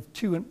reduction of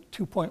 2 and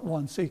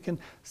 2.1. So you can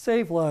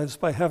save lives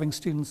by having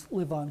students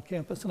live on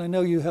campus. And I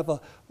know you have a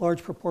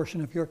large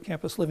proportion of your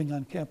campus living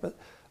on campus,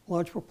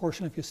 large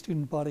proportion of your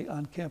student body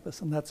on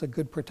campus, and that's a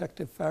good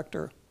protective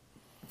factor.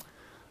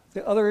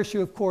 The other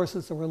issue, of course,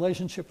 is the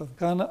relationship of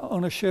gun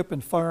ownership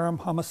and firearm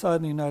homicide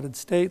in the United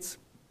States.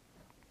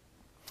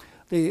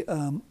 The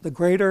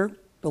greater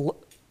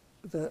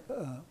the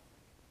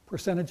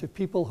percentage of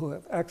people who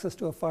have access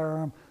to a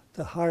firearm,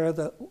 the higher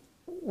the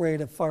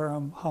rate of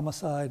firearm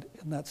homicide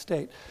in that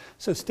state.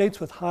 So states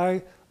with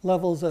high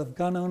levels of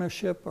gun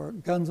ownership or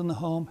guns in the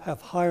home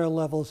have higher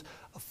levels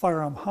of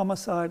firearm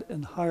homicide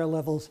and higher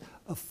levels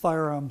of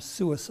firearm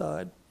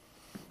suicide.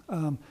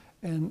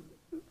 And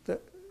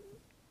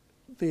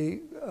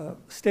the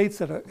states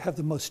that have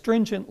the most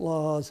stringent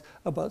laws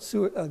about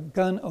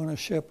gun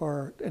ownership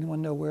are, anyone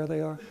know where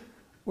they are?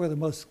 Where are the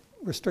most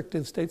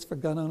restrictive states for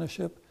gun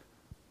ownership?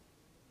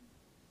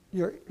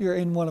 You're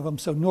in one of them.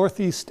 So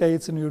northeast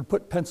states, and you would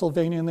put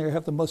Pennsylvania in there,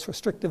 have the most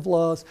restrictive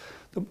laws.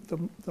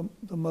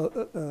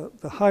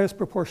 The highest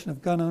proportion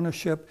of gun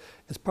ownership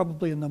is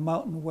probably in the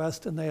Mountain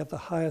West, and they have the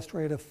highest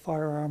rate of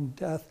firearm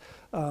death,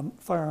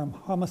 firearm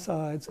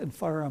homicides, and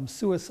firearm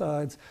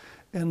suicides.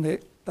 And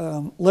the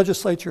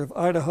legislature of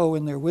Idaho,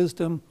 in their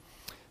wisdom,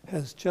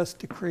 has just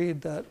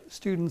decreed that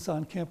students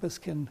on campus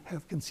can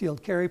have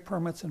concealed carry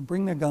permits and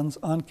bring their guns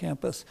on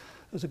campus.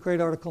 There's a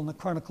great article in the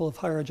Chronicle of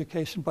Higher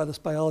Education by this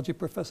biology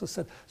professor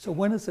said, so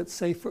when is it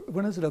safe,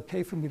 when is it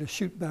okay for me to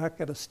shoot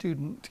back at a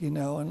student, you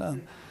know?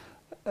 And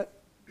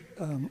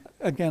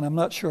again, I'm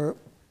not sure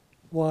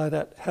why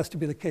that has to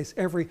be the case.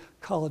 Every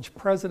college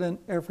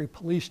president, every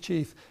police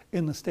chief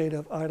in the state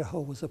of Idaho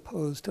was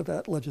opposed to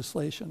that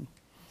legislation.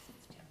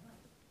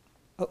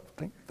 Oh,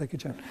 thank you,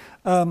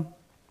 Jen.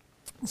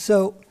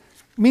 So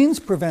means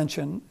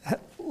prevention,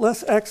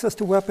 less access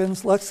to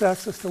weapons, less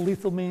access to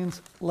lethal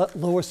means,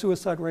 lower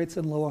suicide rates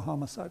and lower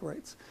homicide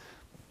rates.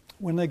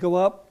 When they go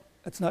up,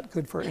 it's not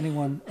good for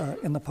anyone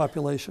in the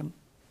population.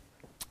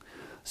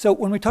 So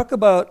when we talk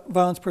about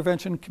violence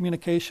prevention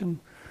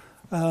communication,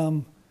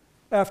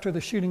 after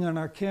the shooting on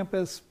our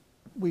campus,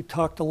 we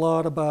talked a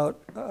lot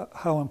about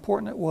how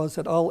important it was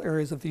that all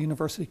areas of the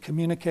university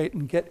communicate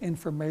and get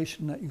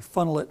information, that you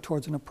funnel it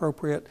towards an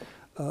appropriate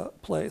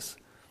place.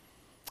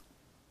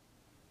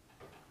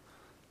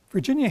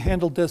 Virginia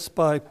handled this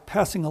by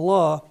passing a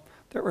law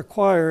that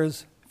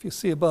requires, if you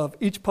see above,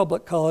 each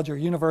public college or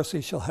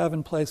university shall have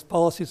in place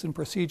policies and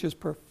procedures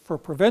for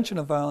prevention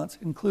of violence,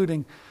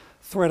 including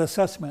threat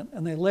assessment.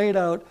 And they laid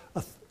out,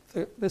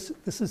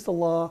 this is the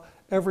law,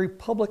 every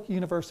public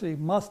university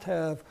must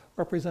have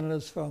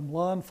representatives from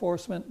law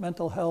enforcement,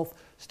 mental health,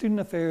 student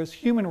affairs,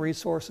 human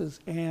resources,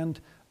 and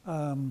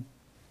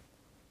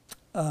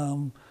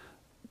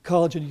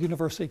college and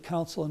university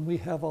council, and we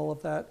have all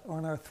of that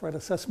on our threat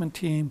assessment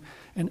team.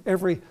 And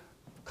every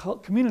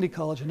community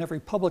college and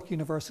every public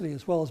university,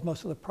 as well as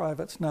most of the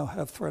privates, now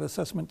have threat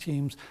assessment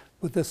teams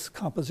with this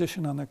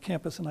composition on their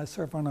campus, and I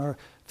serve on our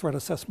threat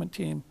assessment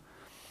team.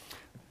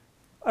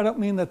 I don't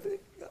mean that,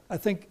 I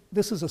think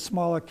this is a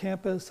smaller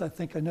campus. I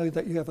know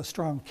that you have a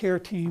strong care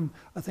team.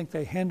 I think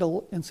they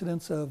handle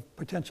incidents of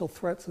potential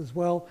threats as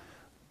well,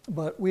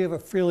 but we have a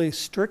fairly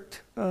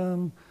strict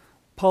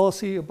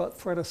policy about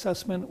threat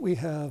assessment. We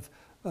have,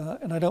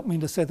 and I don't mean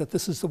to say that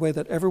this is the way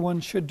that everyone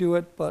should do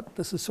it, but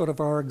this is sort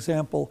of our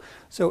example.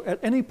 So at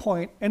any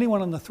point,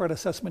 anyone on the threat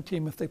assessment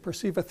team, if they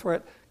perceive a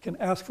threat, can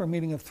ask for a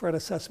meeting of threat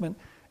assessment,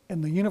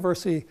 and the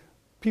university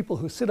people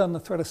who sit on the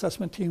threat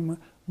assessment team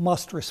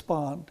must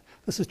respond.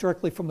 This is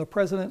directly from the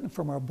president and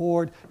from our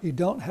board. You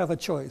don't have a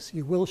choice.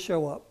 You will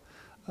show up.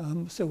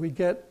 So we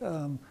get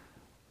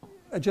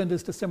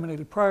agendas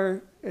disseminated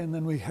prior, and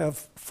then we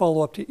have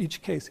follow-up to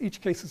each case.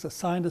 Each case is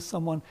assigned to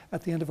someone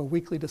at the end of a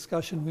weekly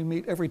discussion. We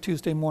meet every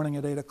Tuesday morning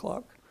at 8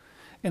 o'clock.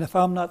 And if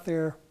I'm not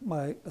there,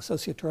 my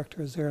associate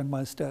director is there in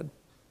my stead.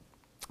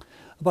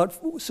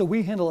 So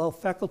we handle all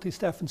faculty,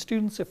 staff, and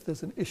students. If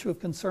there's an issue of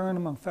concern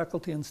among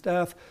faculty and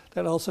staff,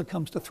 that also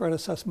comes to threat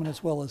assessment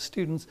as well as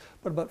students,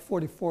 but about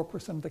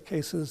 44% of the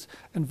cases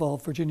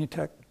involve Virginia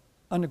Tech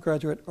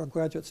undergraduate or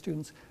graduate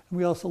students. And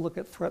we also look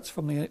at threats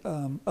from the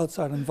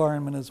outside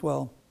environment as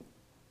well.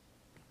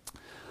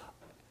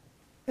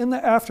 In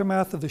the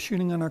aftermath of the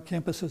shooting on our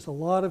campus, there's a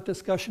lot of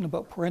discussion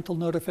about parental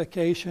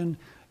notification.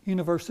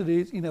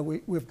 Universities,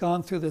 we've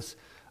gone through this.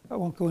 I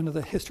won't go into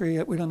the history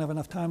yet. We don't have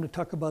enough time to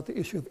talk about the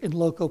issue of in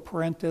loco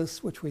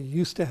parentis, which we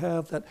used to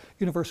have, that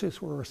universities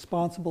were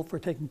responsible for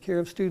taking care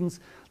of students.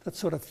 That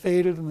sort of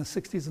faded in the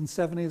 60s and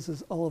 70s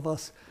as all of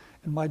us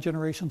in my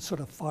generation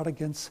sort of fought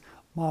against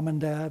mom and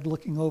dad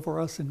looking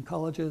over us in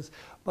colleges.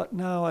 But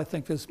now I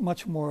think there's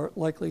much more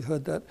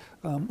likelihood that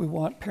we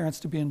want parents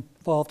to be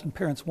involved, and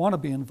parents want to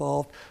be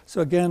involved.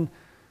 So again,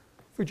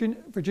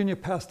 Virginia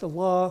passed a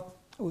law.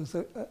 It was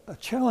a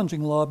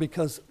challenging law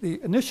because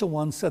the initial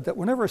one said that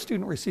whenever a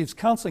student receives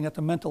counseling at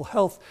the mental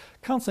health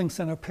counseling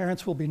center,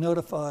 parents will be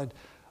notified.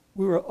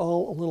 We were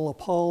all a little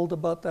appalled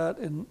about that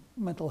in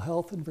mental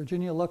health in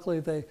Virginia.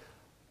 Luckily, they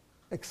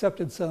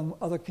accepted some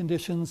other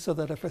conditions so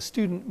that if a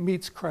student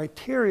meets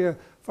criteria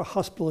for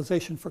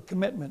hospitalization for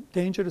commitment,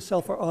 danger to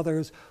self or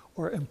others,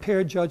 or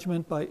impaired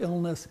judgment by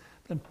illness,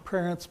 then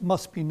parents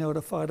must be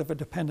notified of a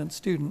dependent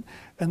student.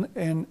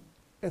 And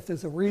if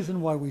there's a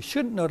reason why we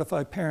shouldn't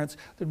notify parents,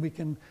 then we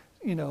can,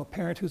 a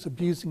parent who's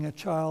abusing a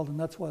child, and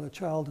that's why the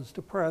child is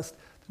depressed,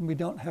 then we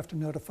don't have to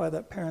notify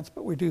that parents,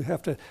 but we do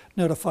have to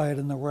notify it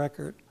in the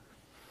record.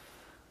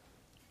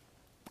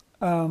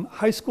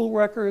 High school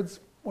records,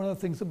 one of the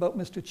things about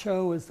Mr.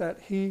 Cho is that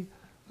he,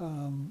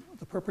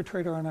 the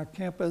perpetrator on our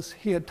campus,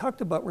 he had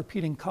talked about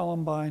repeating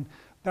Columbine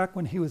back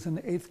when he was in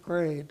the 8th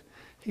grade.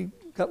 He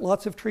got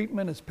lots of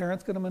treatment. His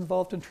parents got him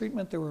involved in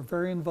treatment. They were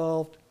very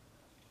involved.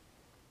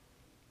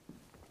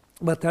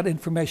 But that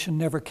information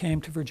never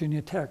came to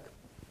Virginia Tech.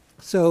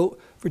 So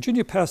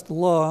Virginia passed a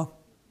law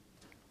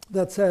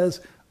that says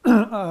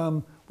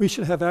we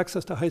should have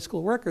access to high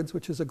school records,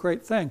 which is a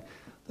great thing.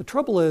 The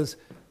trouble is,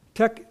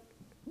 Tech,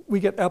 we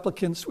get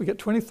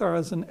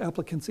 20,000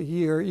 applicants a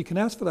year. You can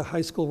ask for the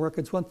high school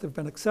records once they've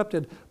been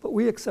accepted, but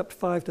we accept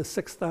 5,000 to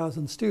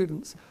 6,000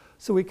 students.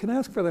 So we can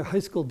ask for their high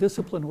school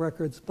discipline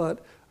records,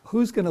 but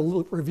who's going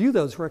to review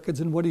those records,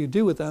 and what do you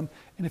do with them?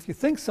 And if you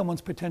think someone's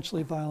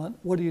potentially violent,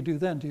 what do you do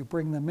then? Do you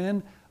bring them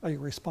in? Are you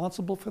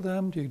responsible for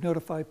them? Do you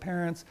notify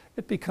parents?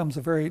 It becomes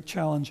a very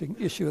challenging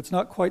issue. It's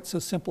not quite so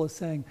simple as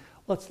saying,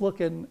 let's look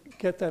and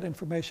get that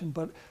information,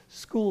 but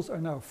schools are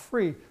now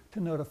free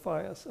to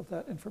notify us of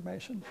that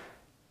information.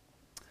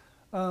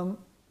 One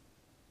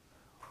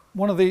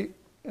of the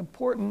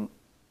important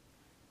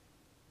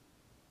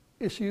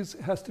issues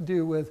has to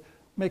do with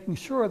making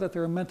sure that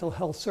there are mental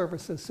health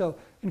services. So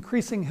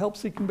increasing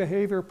help-seeking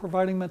behavior,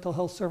 providing mental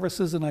health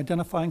services, and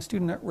identifying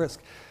student at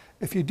risk.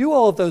 If you do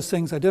all of those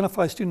things,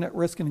 identify student at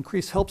risk and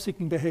increase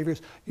help-seeking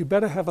behaviors, you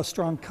better have a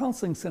strong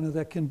counseling center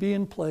that can be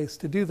in place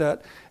to do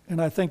that.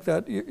 And I think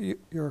that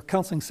your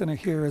counseling center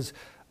here is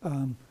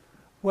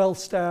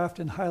well-staffed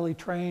and highly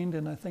trained,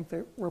 and I think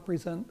they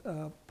represent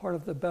part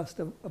of the best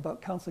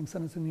about counseling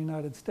centers in the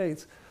United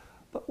States.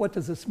 But what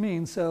does this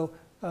mean? So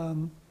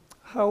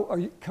how are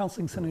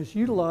counseling centers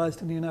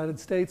utilized in the United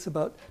States?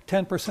 About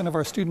 10% of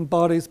our student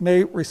bodies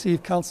may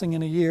receive counseling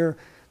in a year.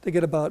 They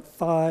get about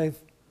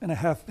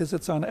 5.5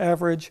 visits on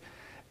average.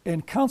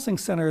 And counseling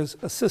centers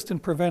assist in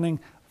preventing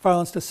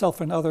violence to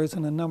self and others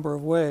in a number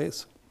of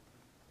ways.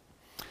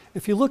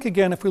 If we look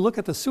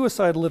at the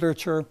suicide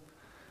literature,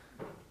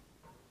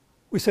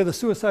 we say the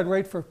suicide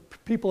rate for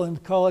people in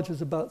college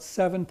is about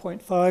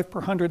 7.5 per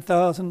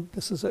 100,000.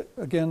 This is,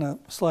 again, a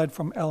slide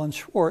from Alan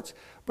Schwartz.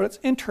 But it's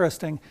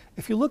interesting,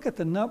 if you look at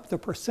the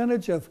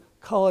percentage of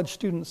college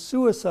student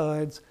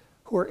suicides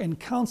who are in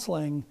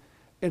counseling,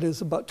 it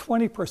is about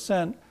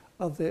 20%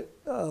 of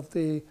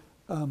the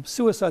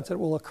suicides that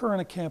will occur on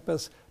a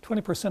campus,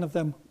 20% of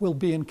them will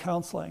be in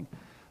counseling.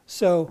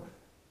 So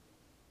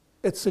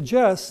it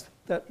suggests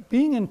that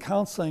being in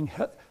counseling,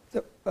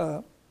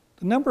 the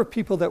number of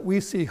people that we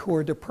see who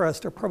are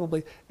depressed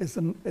is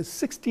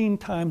 16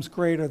 times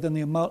greater than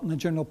the amount in the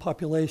general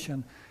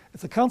population.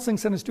 If the counseling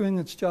center is doing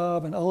its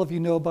job and all of you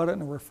know about it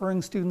and are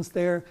referring students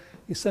there,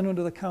 you send them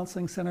to the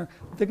counseling center,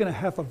 they're going to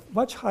have a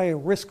much higher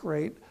risk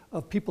rate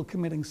of people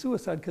committing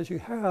suicide because you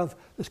have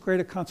this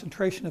greater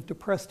concentration of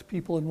depressed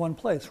people in one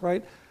place,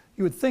 right?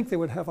 You would think they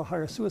would have a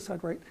higher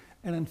suicide rate,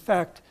 and in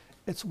fact,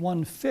 it's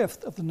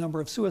 1/5 of the number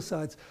of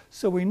suicides.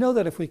 So we know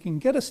that if we can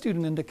get a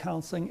student into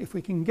counseling, if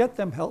we can get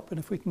them help, and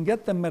if we can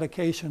get them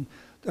medication,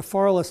 they're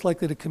far less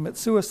likely to commit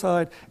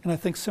suicide, and I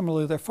think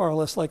similarly, they're far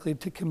less likely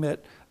to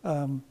commit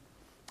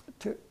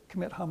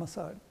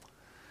homicide.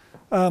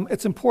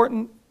 It's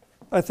important,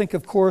 I think,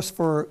 of course,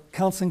 for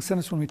counseling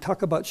centers, when we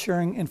talk about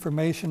sharing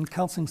information,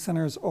 counseling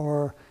centers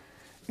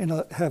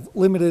have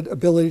limited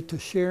ability to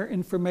share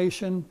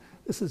information.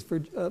 This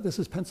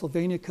is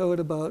Pennsylvania code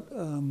about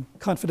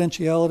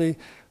confidentiality.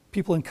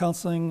 People in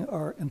counseling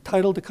are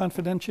entitled to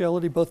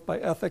confidentiality both by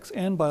ethics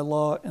and by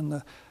law in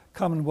the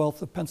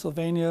Commonwealth of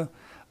Pennsylvania.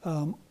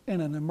 In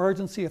an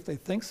emergency, if they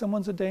think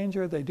someone's a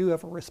danger, they do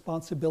have a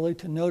responsibility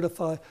to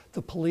notify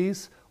the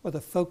police or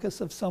the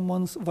focus of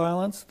someone's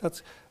violence.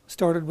 That's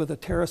started with a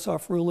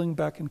Tarasoff ruling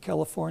back in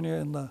California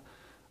I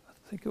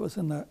think it was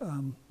in the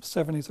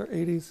 70s or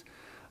 80s.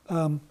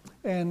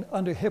 And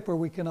under HIPAA,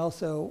 we can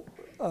also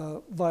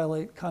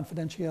violate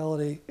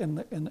confidentiality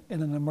in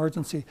an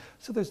emergency.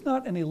 So there's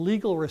not any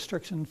legal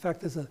restriction. In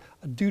fact, there's a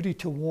duty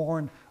to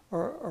warn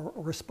or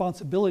a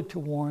responsibility to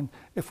warn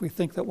if we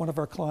think that one of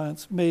our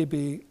clients may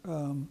be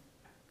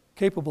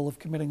capable of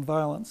committing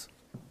violence.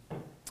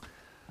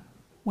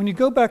 When you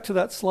go back to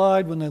that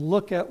slide, when they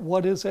look at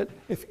what is it,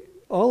 if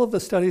all of the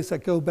studies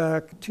that go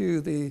back to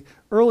the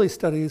early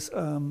studies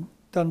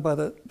done by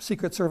the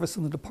Secret Service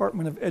and the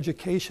Department of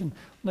Education,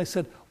 when they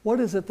said, what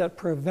is it that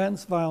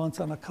prevents violence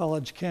on a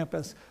college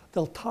campus?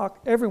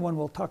 Everyone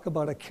will talk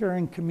about a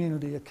caring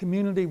community, a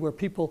community where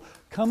people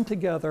come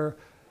together,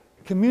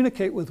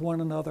 communicate with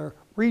one another,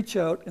 reach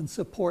out and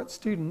support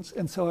students.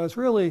 And so I was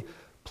really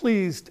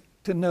pleased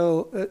to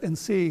know and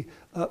see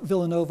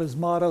Villanova's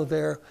motto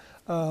there.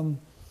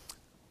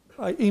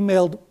 I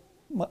emailed,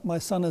 my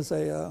son is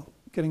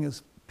getting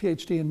his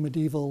PhD in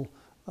medieval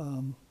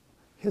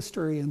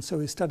history, and so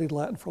he studied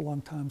Latin for a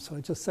long time. So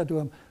I just said to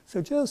him,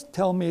 so just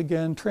tell me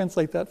again,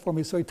 translate that for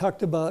me. So he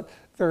talked about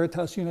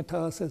veritas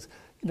unitas as,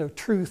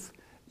 truth,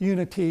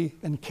 unity,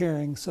 and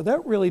caring. So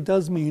that really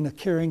does mean a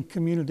caring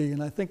community,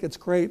 and I think it's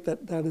great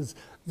that that is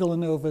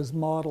Villanova's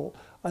model.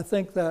 I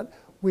think that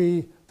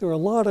there were a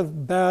lot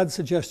of bad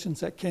suggestions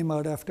that came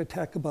out after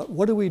tech about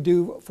what do we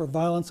do for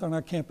violence on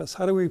our campus?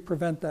 How do we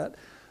prevent that?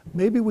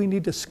 Maybe we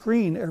need to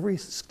screen every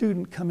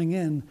student coming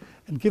in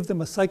and give them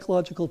a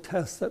psychological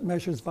test that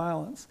measures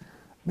violence.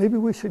 Maybe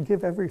we should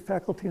give every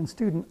faculty and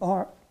student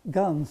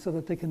guns so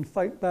that they can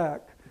fight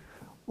back.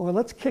 Or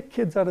let's kick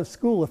kids out of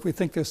school if we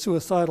think they're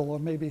suicidal or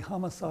maybe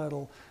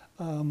homicidal.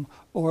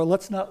 Or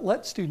let's not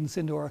let students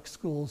into our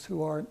schools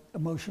who aren't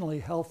emotionally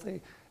healthy.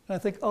 And I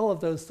think all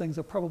of those things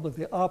are probably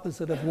the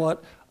opposite of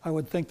what I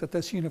would think that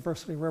this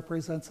university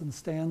represents and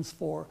stands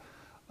for.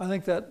 I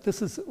think that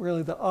this is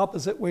really the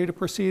opposite way to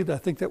proceed. I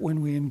think that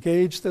when we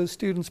engage those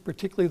students,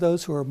 particularly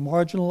those who are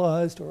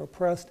marginalized or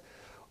oppressed,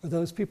 or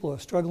those people who are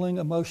struggling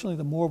emotionally,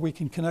 the more we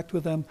can connect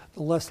with them,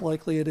 the less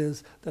likely it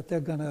is that they're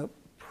going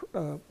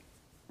to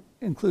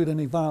include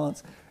any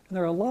violence. And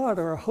there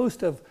are a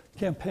host of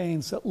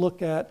campaigns that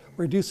look at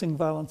reducing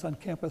violence on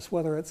campus,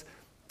 whether it's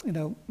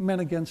Men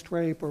Against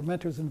Rape or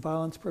Mentors in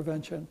Violence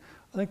Prevention.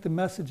 I think the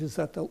message is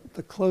that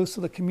the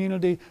closer the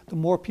community, the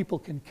more people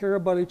can care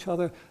about each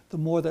other, the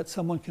more that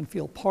someone can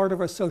feel part of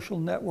our social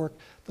network,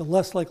 the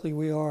less likely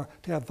we are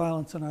to have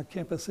violence on our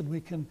campus, and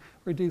we can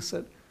reduce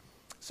it.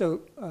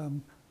 So,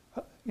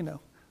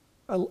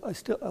 I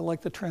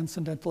like the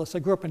transcendentalists. I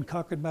grew up in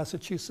Concord,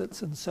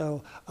 Massachusetts, and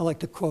so I like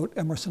to quote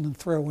Emerson and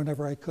Thoreau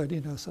whenever I could,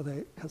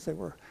 because they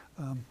were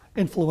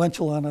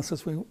influential on us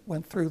as we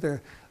went through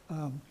there.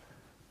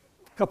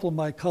 A couple of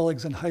my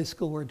colleagues in high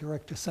school were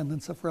direct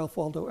descendants of Ralph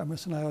Waldo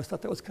Emerson. I always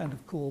thought that was kind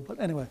of cool. But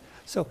anyway,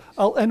 so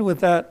I'll end with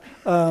that.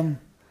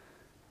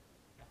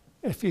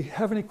 If you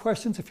have any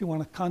questions, if you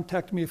want to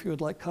contact me, if you would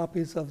like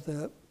copies of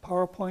the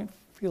PowerPoint,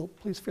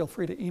 please feel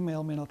free to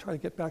email me, and I'll try to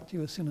get back to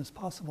you as soon as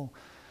possible.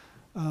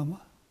 How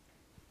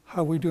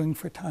are we doing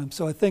for time?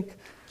 So I think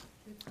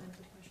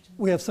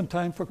we have some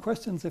time for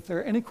questions. If there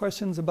are any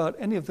questions about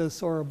any of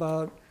this or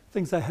about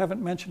things I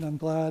haven't mentioned, I'm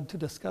glad to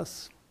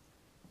discuss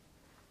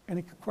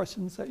any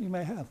questions that you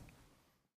may have.